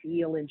get to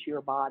feel into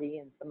your body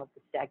and some of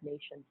the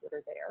stagnations that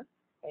are there.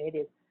 Okay? It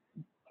is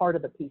part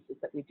of the pieces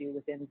that we do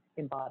within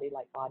Embody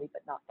Light Body,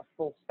 but not the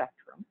full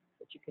spectrum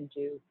that you can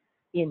do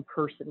in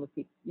person with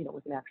people,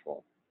 with an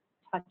actual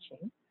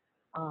touching.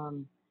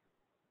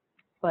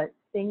 But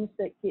things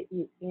that get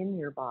you in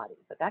your body,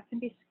 but that can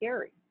be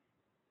scary,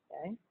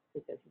 okay?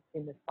 Because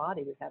in this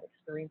body, we've had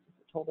experiences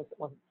that told us it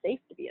wasn't safe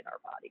to be in our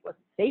body, it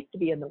wasn't safe to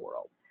be in the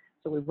world.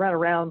 So we run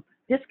around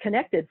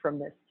disconnected from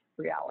this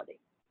reality.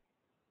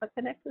 But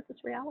connect with this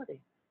reality.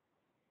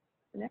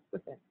 Connect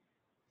with it.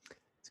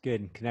 It's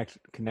good. And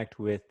connect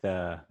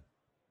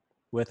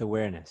with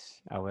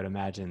awareness. I would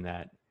imagine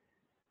that,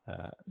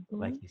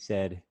 like you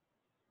said,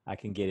 I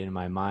can get in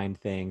my mind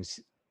things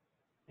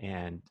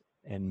and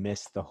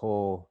miss the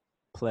whole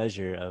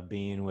pleasure of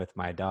being with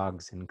my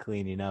dogs and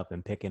cleaning up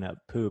and picking up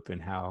poop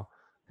and how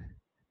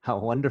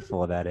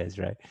wonderful that is,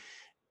 right?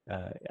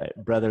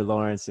 Brother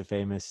Lawrence, the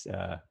famous,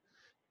 I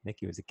think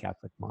he was a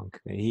Catholic monk.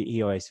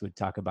 He always would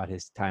talk about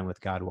his time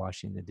with God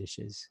washing the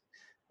dishes,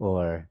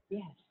 or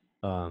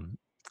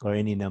or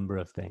any number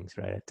of things,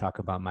 right? I talk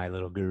about my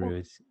little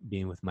gurus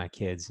being with my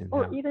kids, and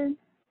even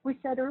we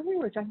said earlier, we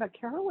were talking about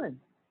Carolyn.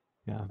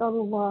 Yeah. The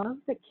love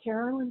that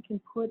Carolyn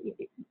can put,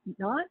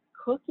 not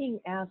cooking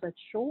as a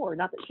chore,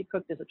 not that she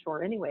cooked as a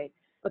chore anyway,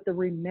 but the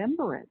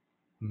remembrance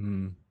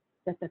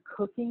that the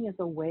cooking is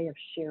a way of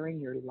sharing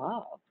your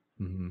love.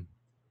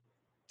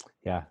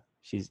 Yeah,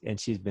 she's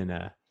been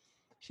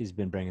she's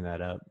been bringing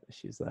that up.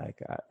 She's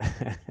like,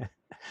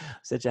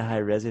 such a high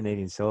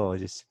resonating soul,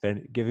 just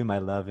giving my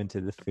love into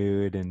the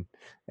food and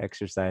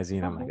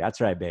exercising. I'm like, Oh,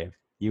 that's right, babe.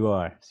 You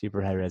are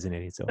super high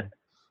resonating soul.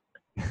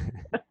 Oh,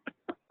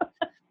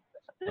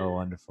 yeah,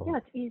 wonderful.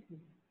 it's easy.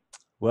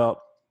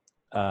 Well,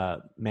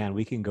 man,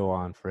 we can go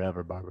on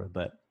forever, Barbara,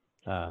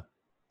 uh,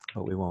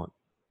 but we won't.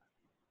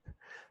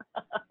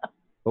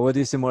 But we'll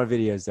do some more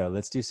videos though.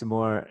 Let's do some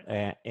more,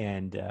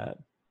 and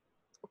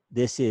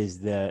this is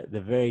the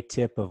very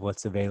tip of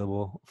what's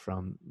available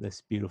from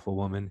this beautiful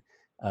woman.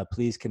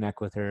 Please connect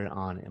with her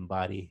on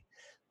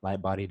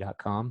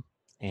embodilightbody.com,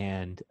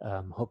 and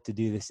hope to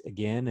do this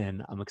again.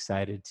 And I'm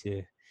excited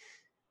to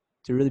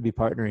really be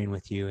partnering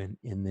with you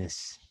in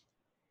this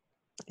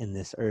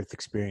earth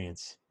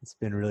experience. It's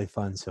been really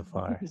fun so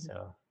far.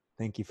 So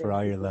thank you for Thank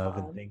all you, your love,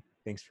 and Devon.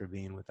 thanks for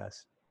being with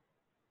us.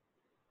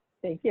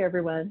 Thank you,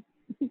 everyone.